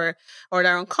anymore, or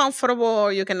they're uncomfortable,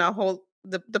 or you cannot hold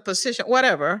the position,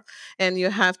 whatever. And you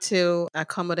have to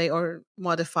accommodate or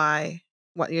modify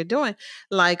what you're doing.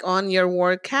 Like on your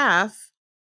work calf,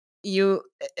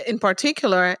 in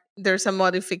particular, there's a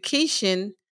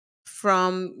modification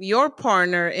from your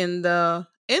partner in the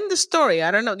story.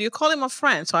 I don't know. You call him a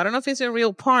friend, so I don't know if he's a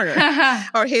real partner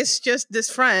or he's just this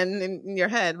friend in your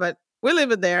head, but we'll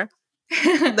leave it there.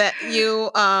 That you,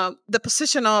 the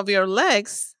position of your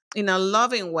legs in a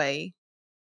loving way,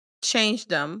 change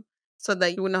them so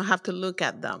that you will not have to look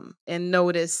at them and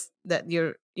notice that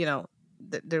you're,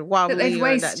 that they're wobbly,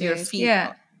 or that your feet,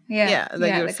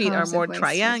 your feet are more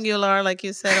triangular, like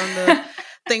you said on the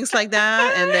things like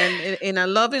that. And then in a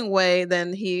loving way,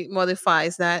 then he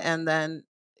modifies that, and then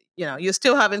you're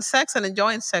still having sex and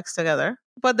enjoying sex together,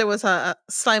 but there was a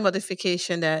slight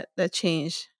modification that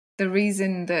changed. The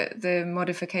reason that the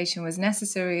modification was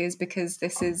necessary is because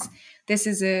this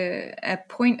is a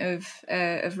point of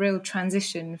real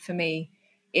transition for me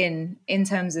in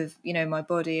terms of my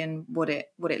body and what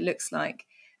it looks like.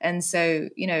 And so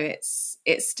it's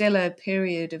still a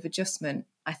period of adjustment,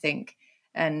 I think,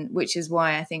 and which is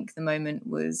why I think the moment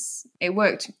it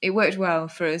worked well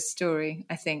for a story,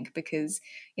 I think, because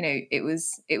it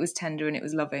was tender and it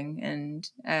was loving, and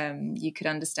you could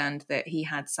understand that he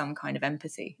had some kind of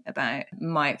empathy about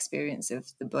my experience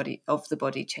of the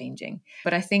body changing.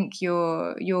 But I think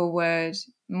your word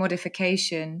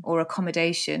modification or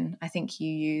accommodation, I think you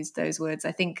used those words.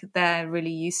 I think they're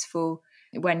really useful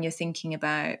when you're thinking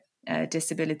about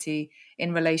disability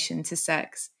in relation to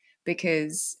sex,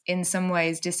 because in some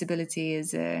ways disability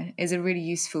is a really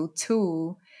useful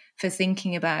tool for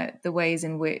thinking about the ways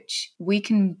in which we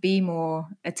can be more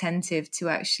attentive to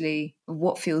actually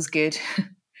what feels good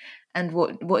and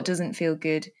what doesn't feel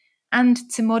good, and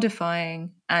to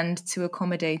modifying and to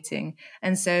accommodating.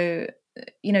 And so,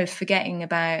 forgetting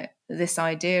about this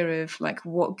idea of like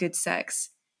what good sex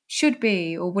should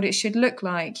be or what it should look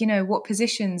like, what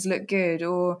positions look good,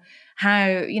 or how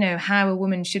a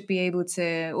woman should be able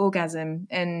to orgasm,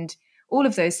 and all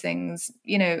of those things.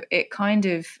 It kind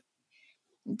of,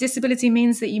 disability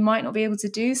means that you might not be able to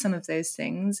do some of those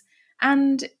things,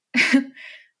 and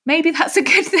maybe that's a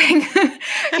good thing.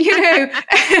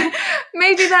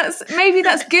 maybe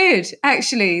that's good,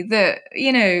 actually, that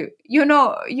you're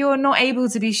not able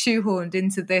to be shoehorned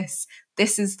into this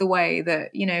is the way that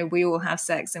we all have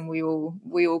sex and we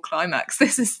all climax.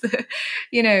 This is the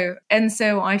and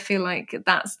so I feel like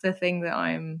that's the thing that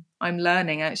I'm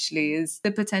learning, actually, is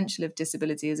the potential of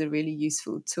disability as a really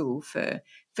useful tool for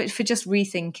just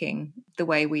rethinking the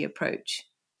way we approach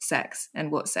sex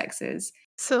and what sex is.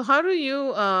 So, how do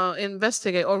you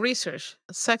investigate or research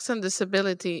sex and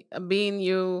disability? Being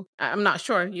you, I'm not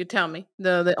sure. You tell me.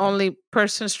 The only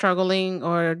person struggling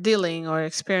or dealing or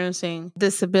experiencing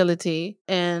disability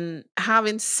and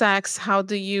having sex. How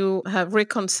do you have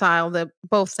reconciled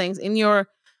both things in your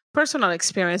personal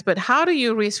experience? But how do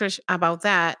you research about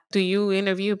that? Do you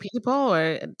interview people,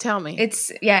 or tell me? It's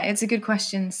a good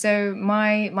question. So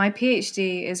my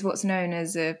PhD is what's known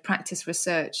as a practice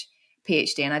research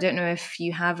PhD, and I don't know if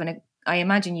you have I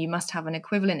imagine you must have an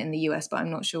equivalent in the US, but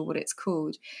I'm not sure what it's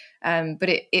called. But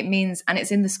it means, and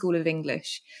it's in the School of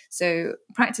English. So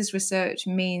practice research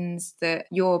means that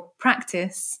your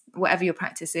practice, whatever your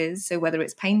practice is, so whether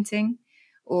it's painting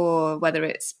or whether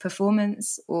it's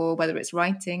performance or whether it's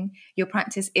writing, your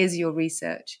practice is your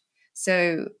research.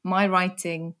 So my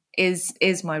writing is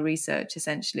my research,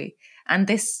 essentially. And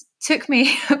this took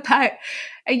me about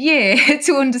a year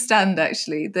to understand,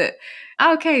 actually, that,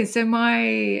 okay, so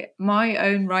my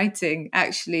own writing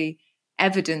actually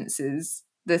evidences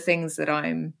the things that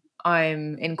I'm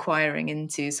inquiring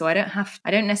into. So I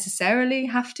don't necessarily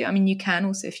have to. I mean, you can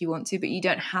also if you want to, but you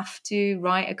don't have to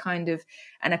write a kind of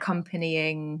an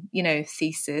accompanying,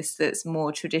 thesis that's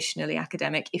more traditionally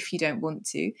academic if you don't want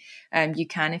to. You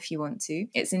can if you want to.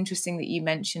 It's interesting that you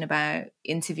mention about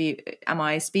am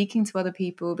I speaking to other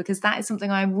people? Because that is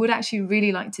something I would actually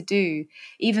really like to do,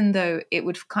 even though it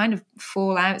would kind of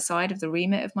fall outside of the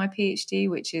remit of my PhD,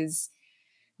 which is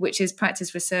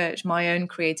practice research, my own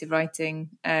creative writing.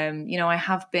 I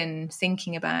have been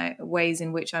thinking about ways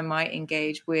in which I might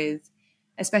engage with,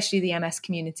 especially the MS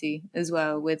community as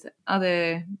well, with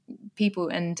other people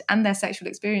and their sexual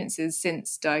experiences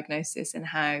since diagnosis, and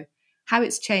how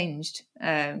it's changed,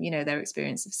 their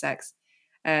experience of sex.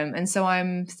 And so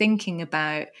I'm thinking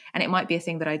about, and it might be a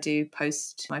thing that I do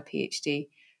post my PhD,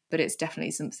 but it's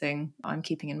definitely something I'm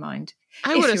keeping in mind.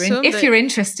 I would assume if you're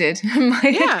interested.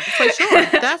 Yeah, for sure.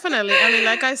 Definitely. I mean,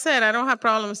 like I said, I don't have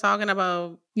problems talking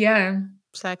about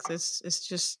sex.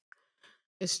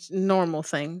 It's normal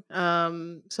thing.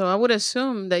 So I would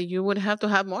assume that you would have to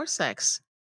have more sex.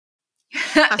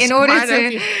 In order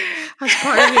to... as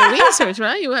part of your research,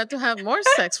 right? You have to have more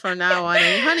sex from now on.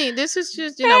 And honey, this is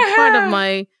just, part of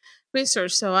my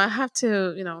research, so I have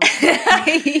to,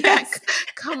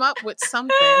 come up with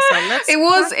something. So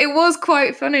it was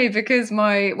quite funny, because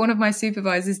one of my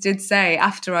supervisors did say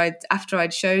after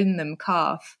I'd shown them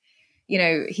calf,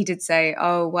 he did say,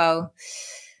 oh well,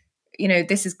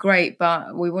 this is great,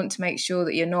 but we want to make sure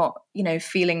that you're not,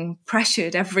 feeling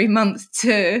pressured every month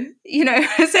to,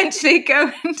 essentially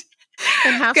go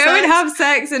and have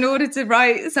sex in order to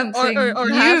write something or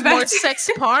new have about more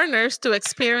sex partners to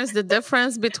experience the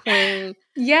difference between.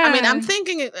 Yeah, I mean, I'm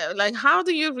thinking, like, how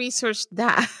do you research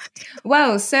that?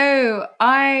 Well, so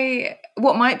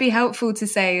what might be helpful to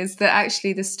say is that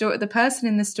actually the person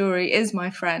in the story is my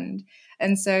friend,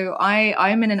 and so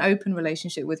I'm in an open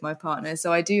relationship with my partner.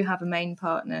 So I do have a main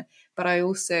partner, but I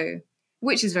also,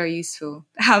 which is very useful,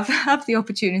 have the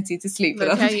opportunity to sleep with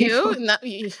other people.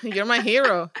 You're my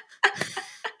hero.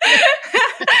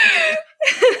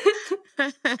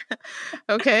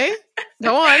 Okay,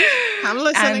 go on. I'm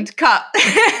listening. And cut.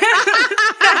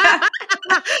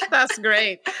 That's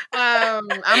great. I'm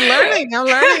learning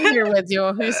here with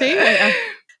you. You see, I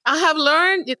have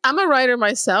learned. I'm a writer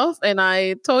myself, and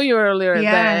I told you earlier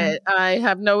that I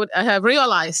have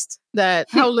realized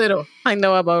that how little I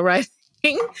know about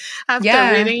writing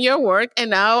after reading your work,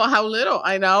 and now how little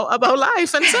I know about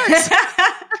life and sex.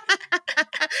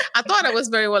 I thought I was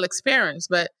very well experienced,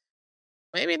 but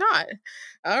maybe not.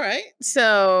 All right.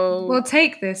 So We'll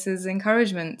take this as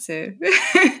encouragement to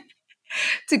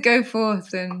to go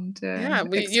forth and yeah,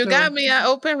 you explore. got me an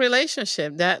open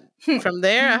relationship. That from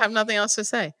there, I have nothing else to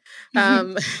say.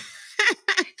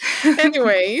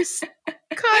 Anyways,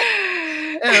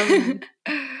 cut.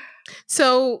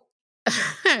 So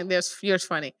yours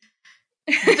funny.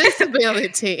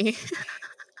 Disability.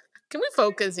 Can we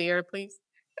focus here, please?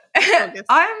 Focus.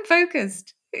 I'm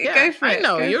focused. Yeah, Go for it. I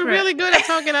know Go you're for really it. good at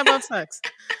talking about sex.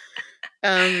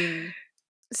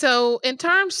 So in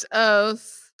terms of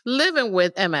living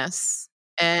with MS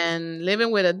and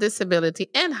living with a disability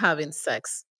and having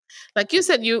sex, like you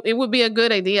said, it would be a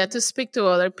good idea to speak to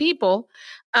other people.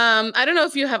 I don't know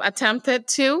if you have attempted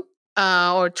to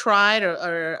or tried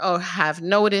or have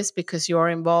noticed because you are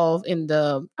involved in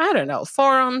the, I don't know,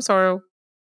 forums or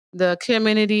the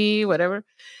community, whatever.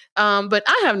 But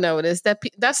I have noticed that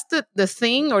that's the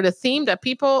thing or the theme that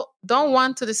people don't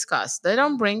want to discuss. They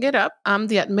don't bring it up. I'm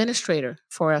the administrator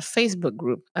for a Facebook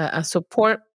group, a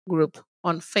support group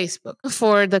on Facebook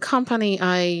for the company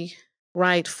I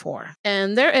write for.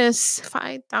 And there is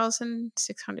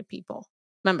 5,600 people,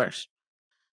 members.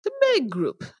 The big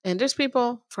group. And there's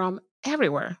people from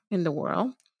everywhere in the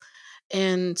world.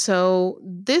 And so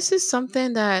this is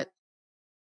something that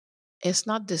is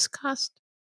not discussed.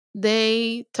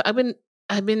 I've been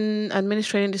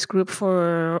administrating this group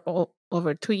for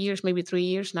over 2 years, maybe 3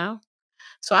 years now.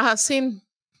 So I have seen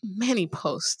many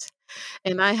posts,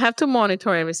 and I have to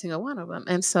monitor every single one of them.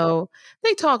 And so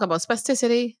they talk about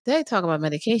spasticity, they talk about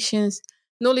medications,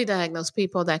 newly diagnosed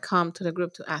people that come to the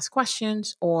group to ask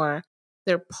questions, or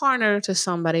their partner to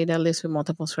somebody that lives with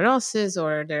multiple sclerosis,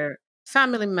 or their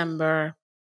family member,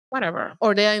 whatever,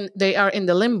 or they are in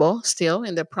the limbo still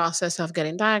in the process of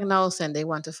getting diagnosed and they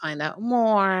want to find out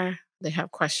more. They have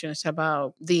questions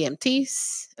about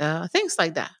DMTs, things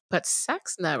like that, but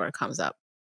sex never comes up.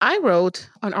 I wrote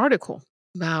an article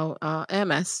about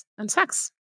MS and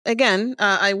sex. Again,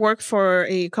 I work for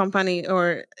a company,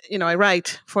 or I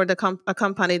write for a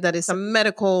company that is a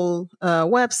medical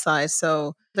website.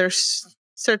 So there's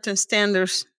certain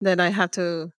standards that I had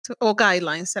to or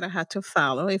guidelines that I had to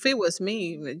follow. If it was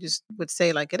me, I just would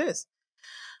say like it is.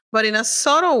 But in a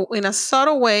subtle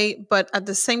way, but at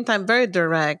the same time very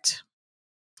direct,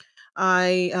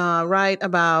 I write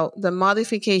about the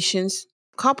modifications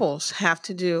couples have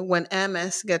to do when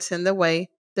MS gets in the way.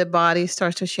 The body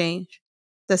starts to change,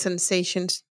 the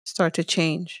sensations start to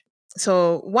change.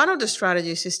 So one of the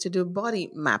strategies is to do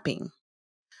body mapping.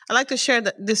 I like to share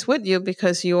this with you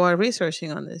because you are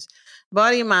researching on this.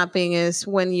 Body mapping is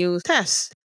when you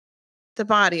test the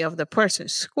body of the person,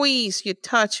 squeeze, you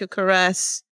touch, you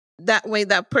caress. That way,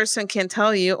 that person can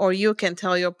tell you, or you can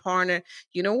tell your partner,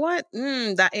 you know what?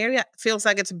 That area feels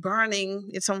like it's burning,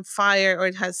 it's on fire, or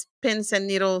it has pins and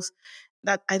needles.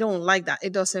 That I don't like that.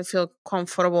 It doesn't feel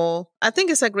comfortable. I think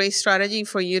it's a great strategy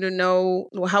for you to know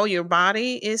how your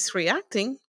body is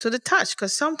reacting to the touch,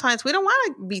 because sometimes we don't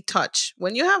want to be touched.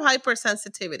 When you have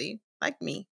hypersensitivity, like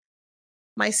me,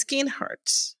 my skin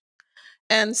hurts.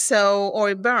 And so,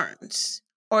 or it burns,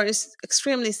 or it's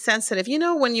extremely sensitive.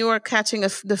 When you are catching the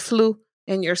flu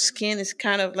and your skin is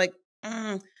kind of like,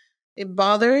 it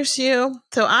bothers you.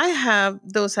 So I have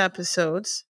those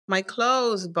episodes. My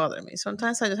clothes bother me.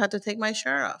 Sometimes I just have to take my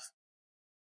shirt off.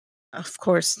 Of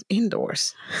course,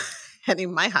 indoors. And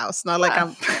in my house, not like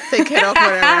I'm taking it off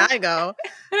wherever I go.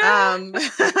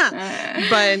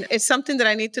 But it's something that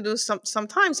I need to do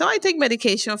sometimes. So I take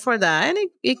medication for that, and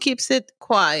it keeps it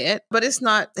quiet. But it's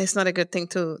not a good thing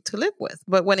to live with.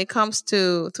 But when it comes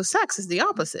to sex, it's the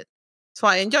opposite. So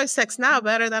I enjoy sex now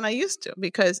better than I used to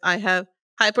because I have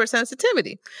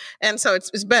hypersensitivity, and so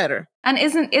it's better. And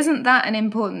isn't that an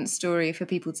important story for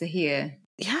people to hear?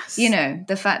 Yes.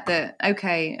 The fact that,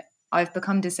 okay, I've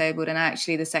become disabled and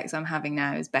actually the sex I'm having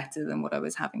now is better than what I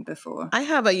was having before. I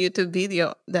have a YouTube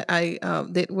video that I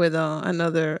did with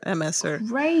another MSer.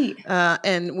 Great.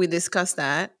 And we discussed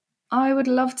that. I would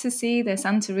love to see this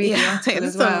and to read the article as well.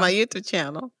 It's well. on my YouTube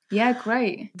channel. Yeah,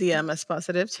 great. The MS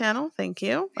Positive channel. Thank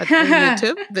you. On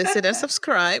YouTube. Visit and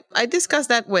subscribe. I discussed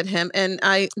that with him, and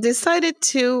I decided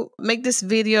to make this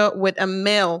video with a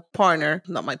male partner,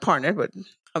 not my partner, but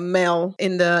a male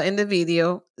in the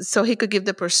video, so he could give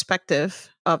the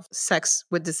perspective of sex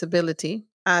with disability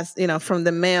as from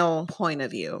the male point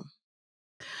of view.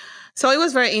 So it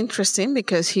was very interesting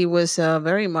because he was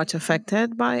very much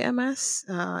affected by MS,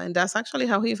 and that's actually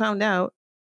how he found out,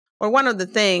 or one of the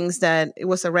things that it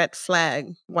was a red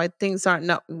flag why things are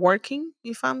not working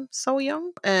if I'm so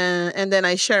young. And then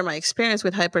I share my experience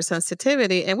with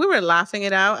hypersensitivity, and we were laughing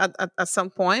it out at some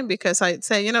point because I'd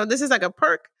say, this is like a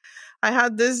perk. I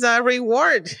had this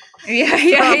reward.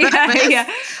 Yeah.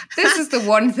 This is the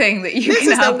one thing that you This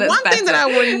can is have the that's one thing that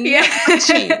better. I would never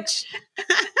change.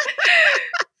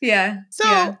 Yeah. So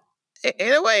yeah.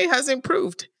 in a way, it has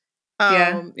improved.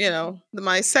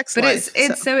 My sex But life.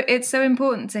 it's so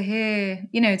important to hear,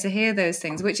 to hear those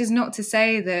things, which is not to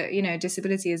say that,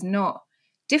 disability is not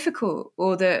difficult,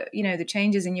 or that, the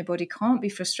changes in your body can't be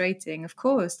frustrating. Of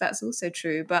course, that's also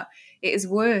true. But it is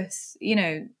worth,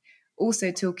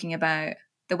 also talking about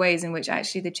the ways in which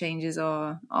actually the changes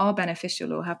are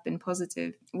beneficial or have been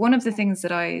positive. One of the things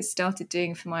that I started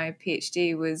doing for my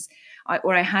PhD was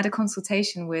I had a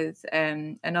consultation with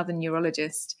another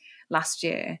neurologist last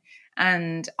year,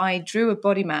 and I drew a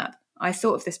body map. I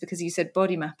thought of this because you said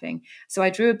body mapping. So I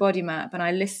drew a body map and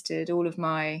I listed all of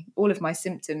my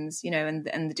symptoms, and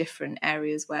the different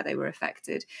areas where they were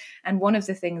affected. And one of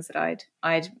the things that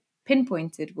I'd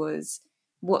pinpointed was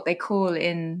what they call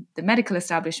in the medical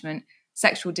establishment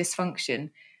sexual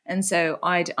dysfunction. And so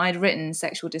I'd written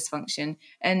sexual dysfunction,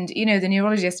 and the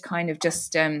neurologist kind of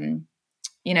just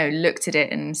looked at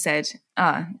it and said,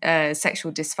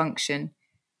 sexual dysfunction.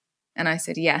 And I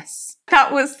said, yes.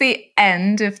 That was the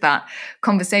end of that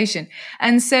conversation.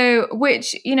 And so,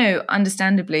 which,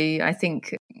 understandably, I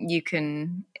think you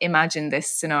can imagine this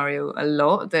scenario a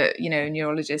lot, that,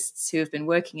 neurologists who have been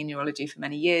working in neurology for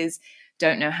many years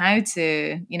don't know how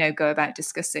to, go about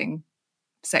discussing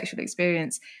sexual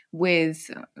experience with,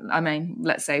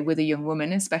 let's say with a young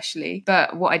woman especially.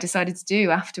 But what I decided to do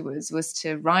afterwards was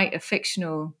to write a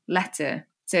fictional letter.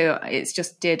 So it's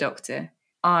just, "Dear Doctor,"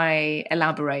 I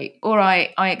elaborate, or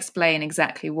I explain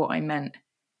exactly what I meant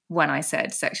when I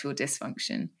said sexual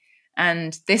dysfunction.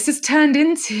 And this has turned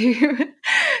into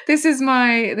this is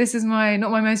my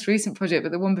not my most recent project,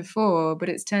 but the one before, but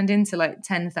it's turned into like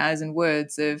 10,000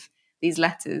 words of these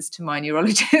letters to my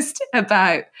neurologist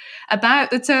about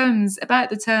the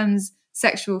terms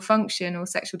sexual function or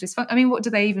sexual dysfunction. I mean, what do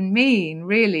they even mean,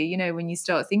 really? When you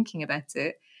start thinking about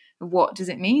it, what does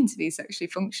it mean to be sexually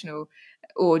functional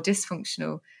or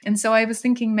dysfunctional? And so I was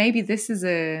thinking maybe this is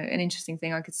an interesting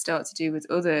thing I could start to do with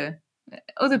other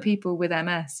people with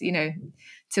MS,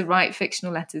 to write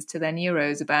fictional letters to their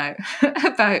neuros about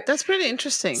That's pretty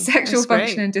interesting. Sexual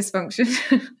function and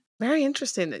dysfunction. Very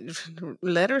interesting.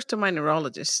 Letters to my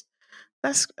neurologist.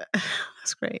 That's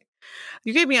great.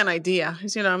 You gave me an idea.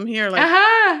 I'm here like...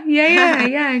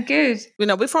 Yeah, good.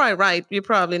 Before I write, you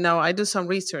probably know I do some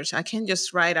research. I can't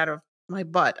just write out of my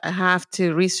butt. I have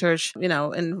to research,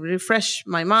 and refresh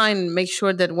my mind, make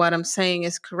sure that what I'm saying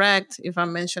is correct if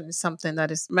I'm mentioning something that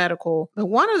is medical. But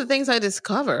one of the things I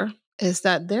discover is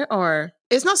that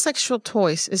it's not sexual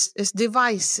toys, it's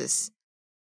devices.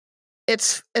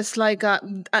 It's like,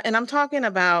 and I'm talking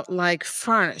about like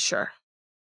furniture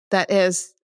that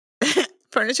is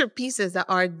furniture pieces that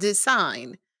are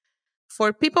designed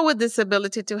for people with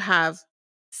disability to have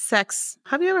sex.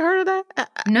 Have you ever heard of that?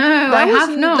 No, I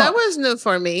have not. That was new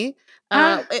for me.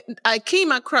 I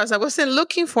came across, I wasn't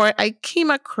looking for it. I came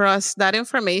across that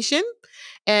information,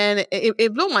 and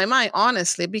it blew my mind,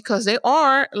 honestly, because they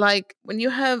are like, when you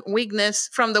have weakness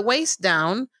from the waist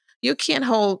down, you can't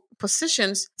hold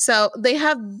positions. So they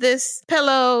have this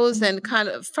pillows and kind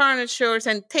of furnitures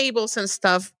and tables and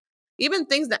stuff, even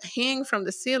things that hang from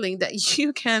the ceiling that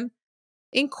you can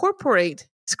incorporate.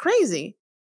 It's crazy.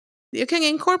 You can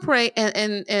incorporate,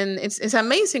 and it's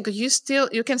amazing because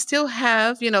you can still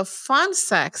have, fun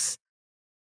sex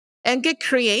and get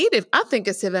creative. I think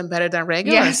it's even better than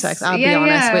regular sex. I'll be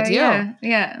honest with you.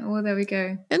 Yeah. Well, there we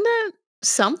go. And then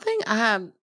something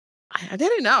I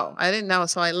didn't know.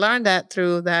 So I learned that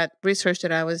through that research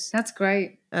that I was... That's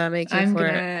great. Making. I'm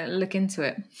gonna look into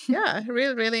it. Yeah,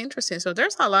 really, really interesting. So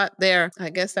there's a lot there, I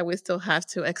guess, that we still have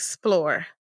to explore.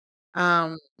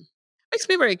 Makes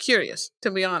me very curious,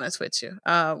 to be honest with you.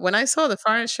 When I saw the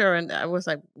furniture, and I was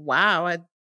like, wow, I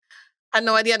had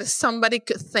no idea that somebody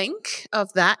could think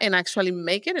of that and actually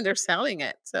make it, and they're selling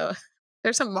it. So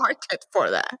there's a market for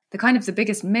that. The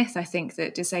biggest myth I think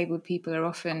that disabled people are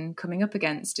often coming up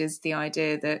against is the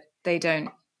idea that they don't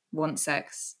want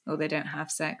sex or they don't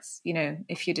have sex.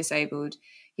 If you're disabled,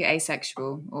 you're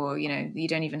asexual, or you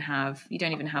don't even have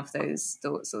those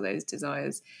thoughts or those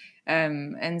desires.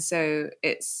 And so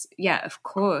it's, of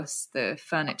course the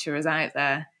furniture is out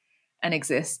there and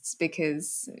exists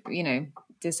because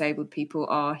disabled people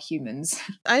are humans.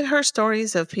 I've heard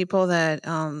stories of people that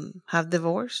have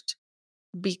divorced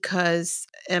because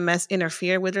MS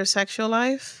interfered with their sexual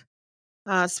life.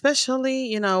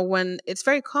 Especially, when it's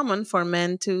very common for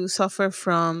men to suffer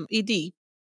from ED,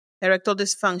 erectile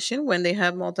dysfunction, when they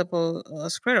have multiple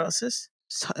sclerosis.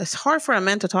 it's hard for a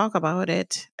man to talk about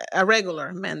it. A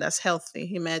regular man that's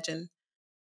healthy. Imagine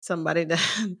somebody that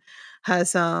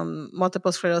has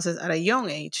multiple sclerosis at a young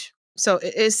age. So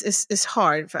it's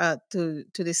hard to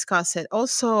discuss it.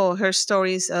 Also, her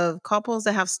stories of couples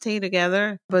that have stayed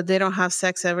together but they don't have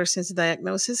sex ever since the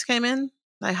diagnosis came in.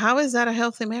 Like, how is that a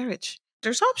healthy marriage?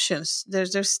 There's options.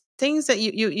 There's things that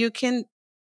you can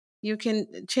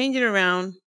change it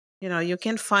around. You know, you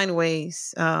can find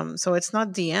ways. So it's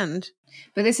not the end.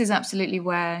 But this is absolutely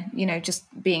where, you know, just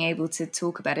being able to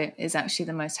talk about it is actually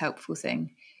the most helpful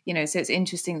thing. You know, so it's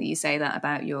interesting that you say that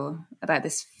about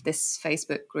this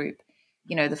Facebook group.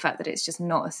 You know, the fact that it's just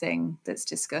not a thing that's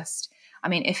discussed. I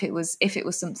mean, if it was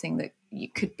something that you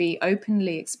could be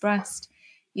openly expressed,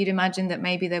 you'd imagine that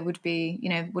maybe there would be, you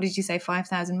know, what did you say,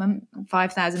 5,000 members?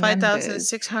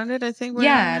 5,600, I think.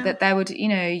 Yeah, that there would, you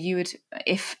know, you would,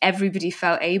 if everybody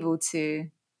felt able to,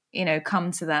 you know,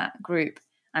 come to that group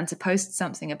and to post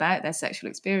something about their sexual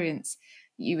experience,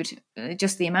 you would,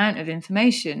 just the amount of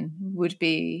information would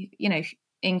be, you know,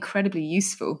 incredibly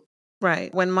useful.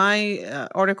 Right. When my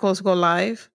articles go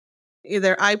live,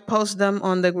 either I post them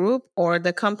on the group or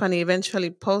the company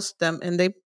eventually posts them, and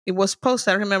it was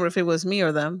posted. I don't remember if it was me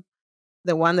or them,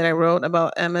 the one that I wrote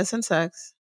about MS and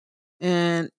sex,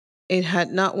 and it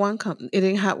had not one it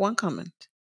didn't have one comment.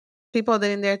 People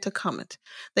didn't dare to comment.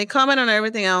 They comment on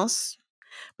everything else,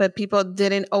 but people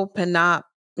didn't open up.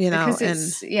 You know,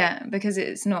 because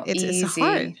it's not easy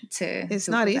hard. to. It's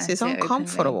not easy. It's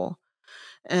uncomfortable. Openly.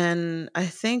 And I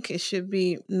think it should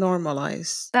be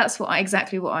normalized. That's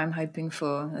exactly what I'm hoping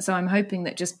for. So I'm hoping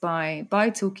that just by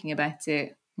talking about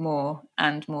it more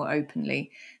and more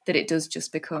openly, that it does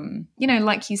just become, you know,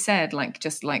 like you said, like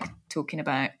just like talking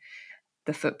about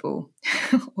the football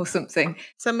or something.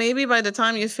 So maybe by the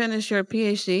time you finish your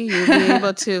PhD, you'll be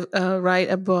able to write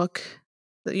a book,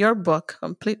 your book,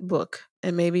 complete book,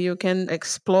 and maybe you can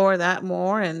explore that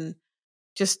more and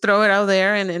just throw it out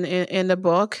there in the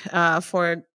book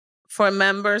for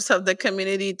members of the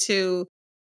community to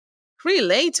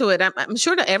relate to it. I'm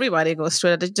sure that everybody goes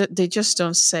through it. They just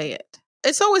don't say it.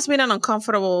 It's always been an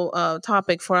uncomfortable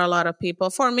topic for a lot of people.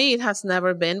 For me, it has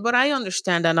never been, but I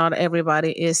understand that not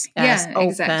everybody is as open.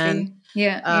 Exactly.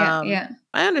 Yeah.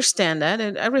 I understand that,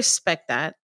 and I respect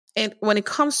that. And when it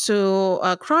comes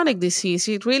to chronic disease,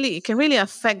 it can really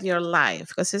affect your life,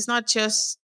 because it's not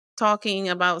just talking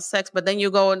about sex, but then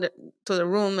you go to the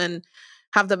room and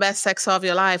have the best sex of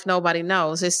your life. Nobody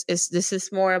knows. This is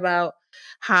more about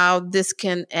how this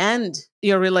can end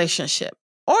your relationship,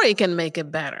 or it can make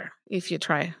it better if you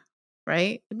try.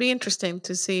 Right? It'd be interesting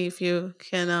to see if you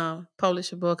can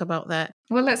publish a book about that.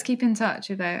 Well, let's keep in touch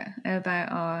about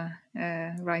our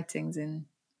writings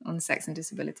on sex and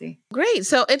disability. Great.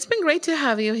 So it's been great to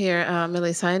have you here,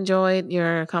 Melissa. I enjoyed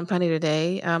your company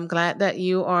today. I'm glad that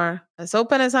you are as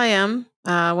open as I am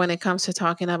when it comes to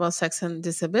talking about sex and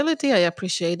disability. I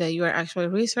appreciate that you are actually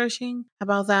researching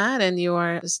about that and you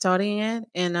are studying it.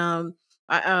 And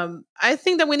I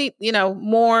think that we need,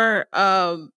 more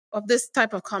of this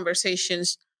type of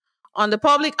conversations on the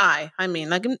public eye. I mean,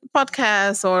 like in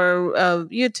podcasts or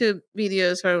YouTube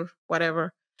videos or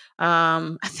whatever.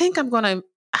 I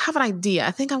have an idea.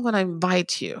 I think I'm going to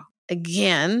invite you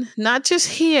again, not just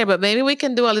here, but maybe we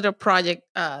can do a little project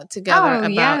together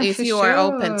if you are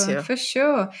open to. For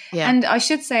sure. Yeah. And I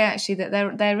should say actually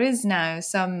that there is now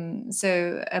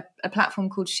a platform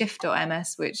called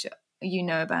Shift.ms, which you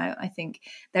know about, I think.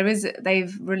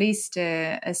 They've released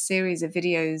a series of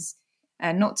videos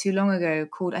not too long ago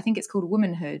I think it's called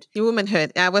Womanhood.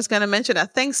 Womanhood. I was going to mention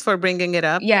that. Thanks for bringing it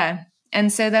up. Yeah. And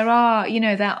so there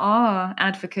are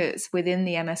advocates within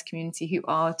the MS community who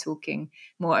are talking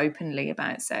more openly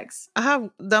about sex. I have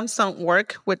done some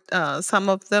work with some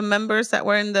of the members that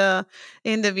were in the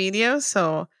video.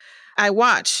 So I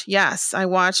watch. Yes, I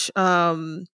watch.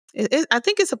 I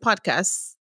think it's a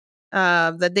podcast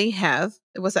that they have.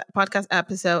 It was a podcast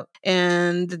episode,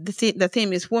 and the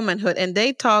theme is womanhood. And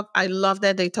they talk. I love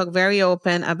that they talk very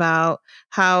open about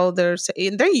how they're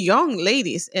young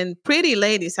ladies and pretty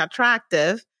ladies,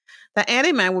 attractive. That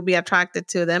any man would be attracted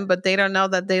to them, but they don't know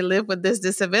that they live with this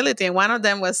disability. And one of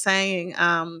them was saying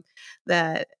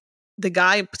that the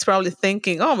guy was probably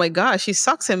thinking, "Oh my gosh, she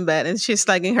sucks in bed," and she's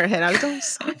like in her head, "I don't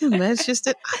suck in bed. It's just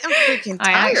that I am freaking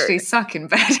tired. I actually suck in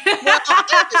bed."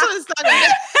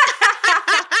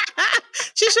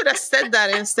 She should have said that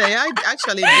instead. I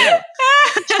actually do.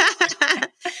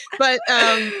 But,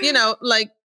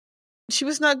 she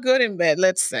was not good in bed,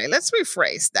 let's say. Let's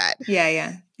rephrase that.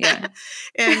 Yeah.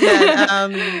 And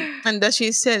that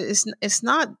she said,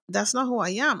 that's not who I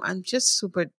am. I'm just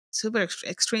super, super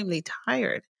extremely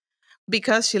tired.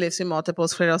 because she lives with multiple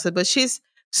sclerosis, but she's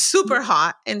super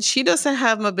hot and she doesn't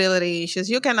have mobility issues.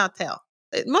 You cannot tell.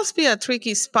 It must be a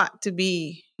tricky spot to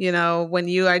be, when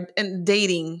you are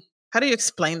dating. How do you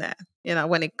explain that?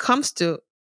 When it comes to,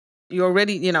 you're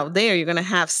already, there, you're going to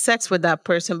have sex with that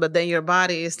person, but then your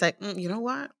body is like, you know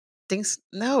what?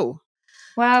 No.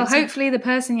 Well, hopefully the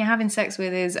person you're having sex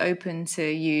with is open to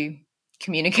you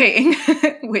communicating,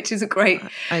 which is a great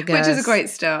start. It's a great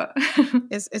start.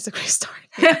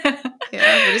 Yeah.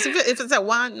 Yeah, but if it's a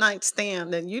one night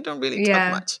stand, then you don't really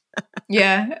talk much.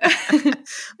 Yeah.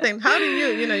 Then how do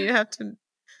you have to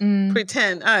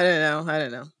pretend? I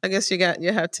don't know. I guess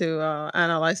you have to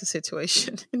analyze the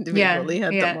situation individually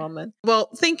at the moment. Well,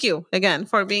 thank you again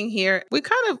for being here. We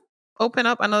kind of open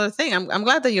up another thing. I'm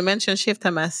glad that you mentioned Shift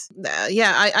MS.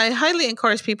 I highly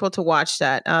encourage people to watch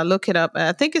that. Look it up.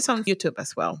 I think it's on YouTube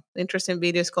as well. Interesting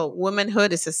video. It's called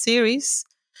Womanhood. It's a series,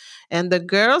 and the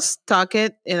girls talk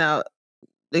it.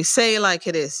 They say it like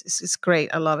it is. It's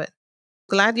great. I love it.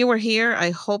 Glad you were here.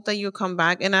 I hope that you come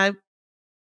back, and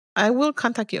I will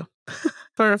contact you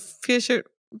for a future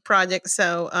project.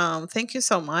 So thank you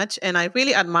so much. And I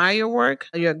really admire your work.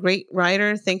 You're a great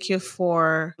writer. Thank you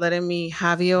for letting me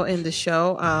have you in the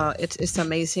show. It's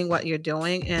amazing what you're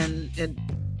doing. And,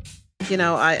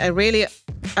 I really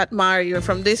admire you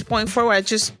from this point forward. I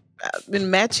just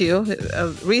met you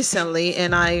recently,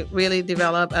 and I really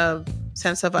developed a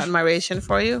sense of admiration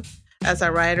for you. As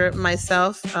a writer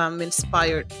myself, I'm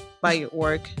inspired by your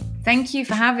work. Thank you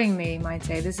for having me,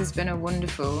 Maite. This has been a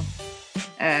wonderful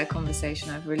conversation.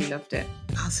 I've really loved it.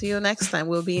 I'll see you next time.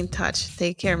 We'll be in touch.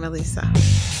 Take care, Melissa.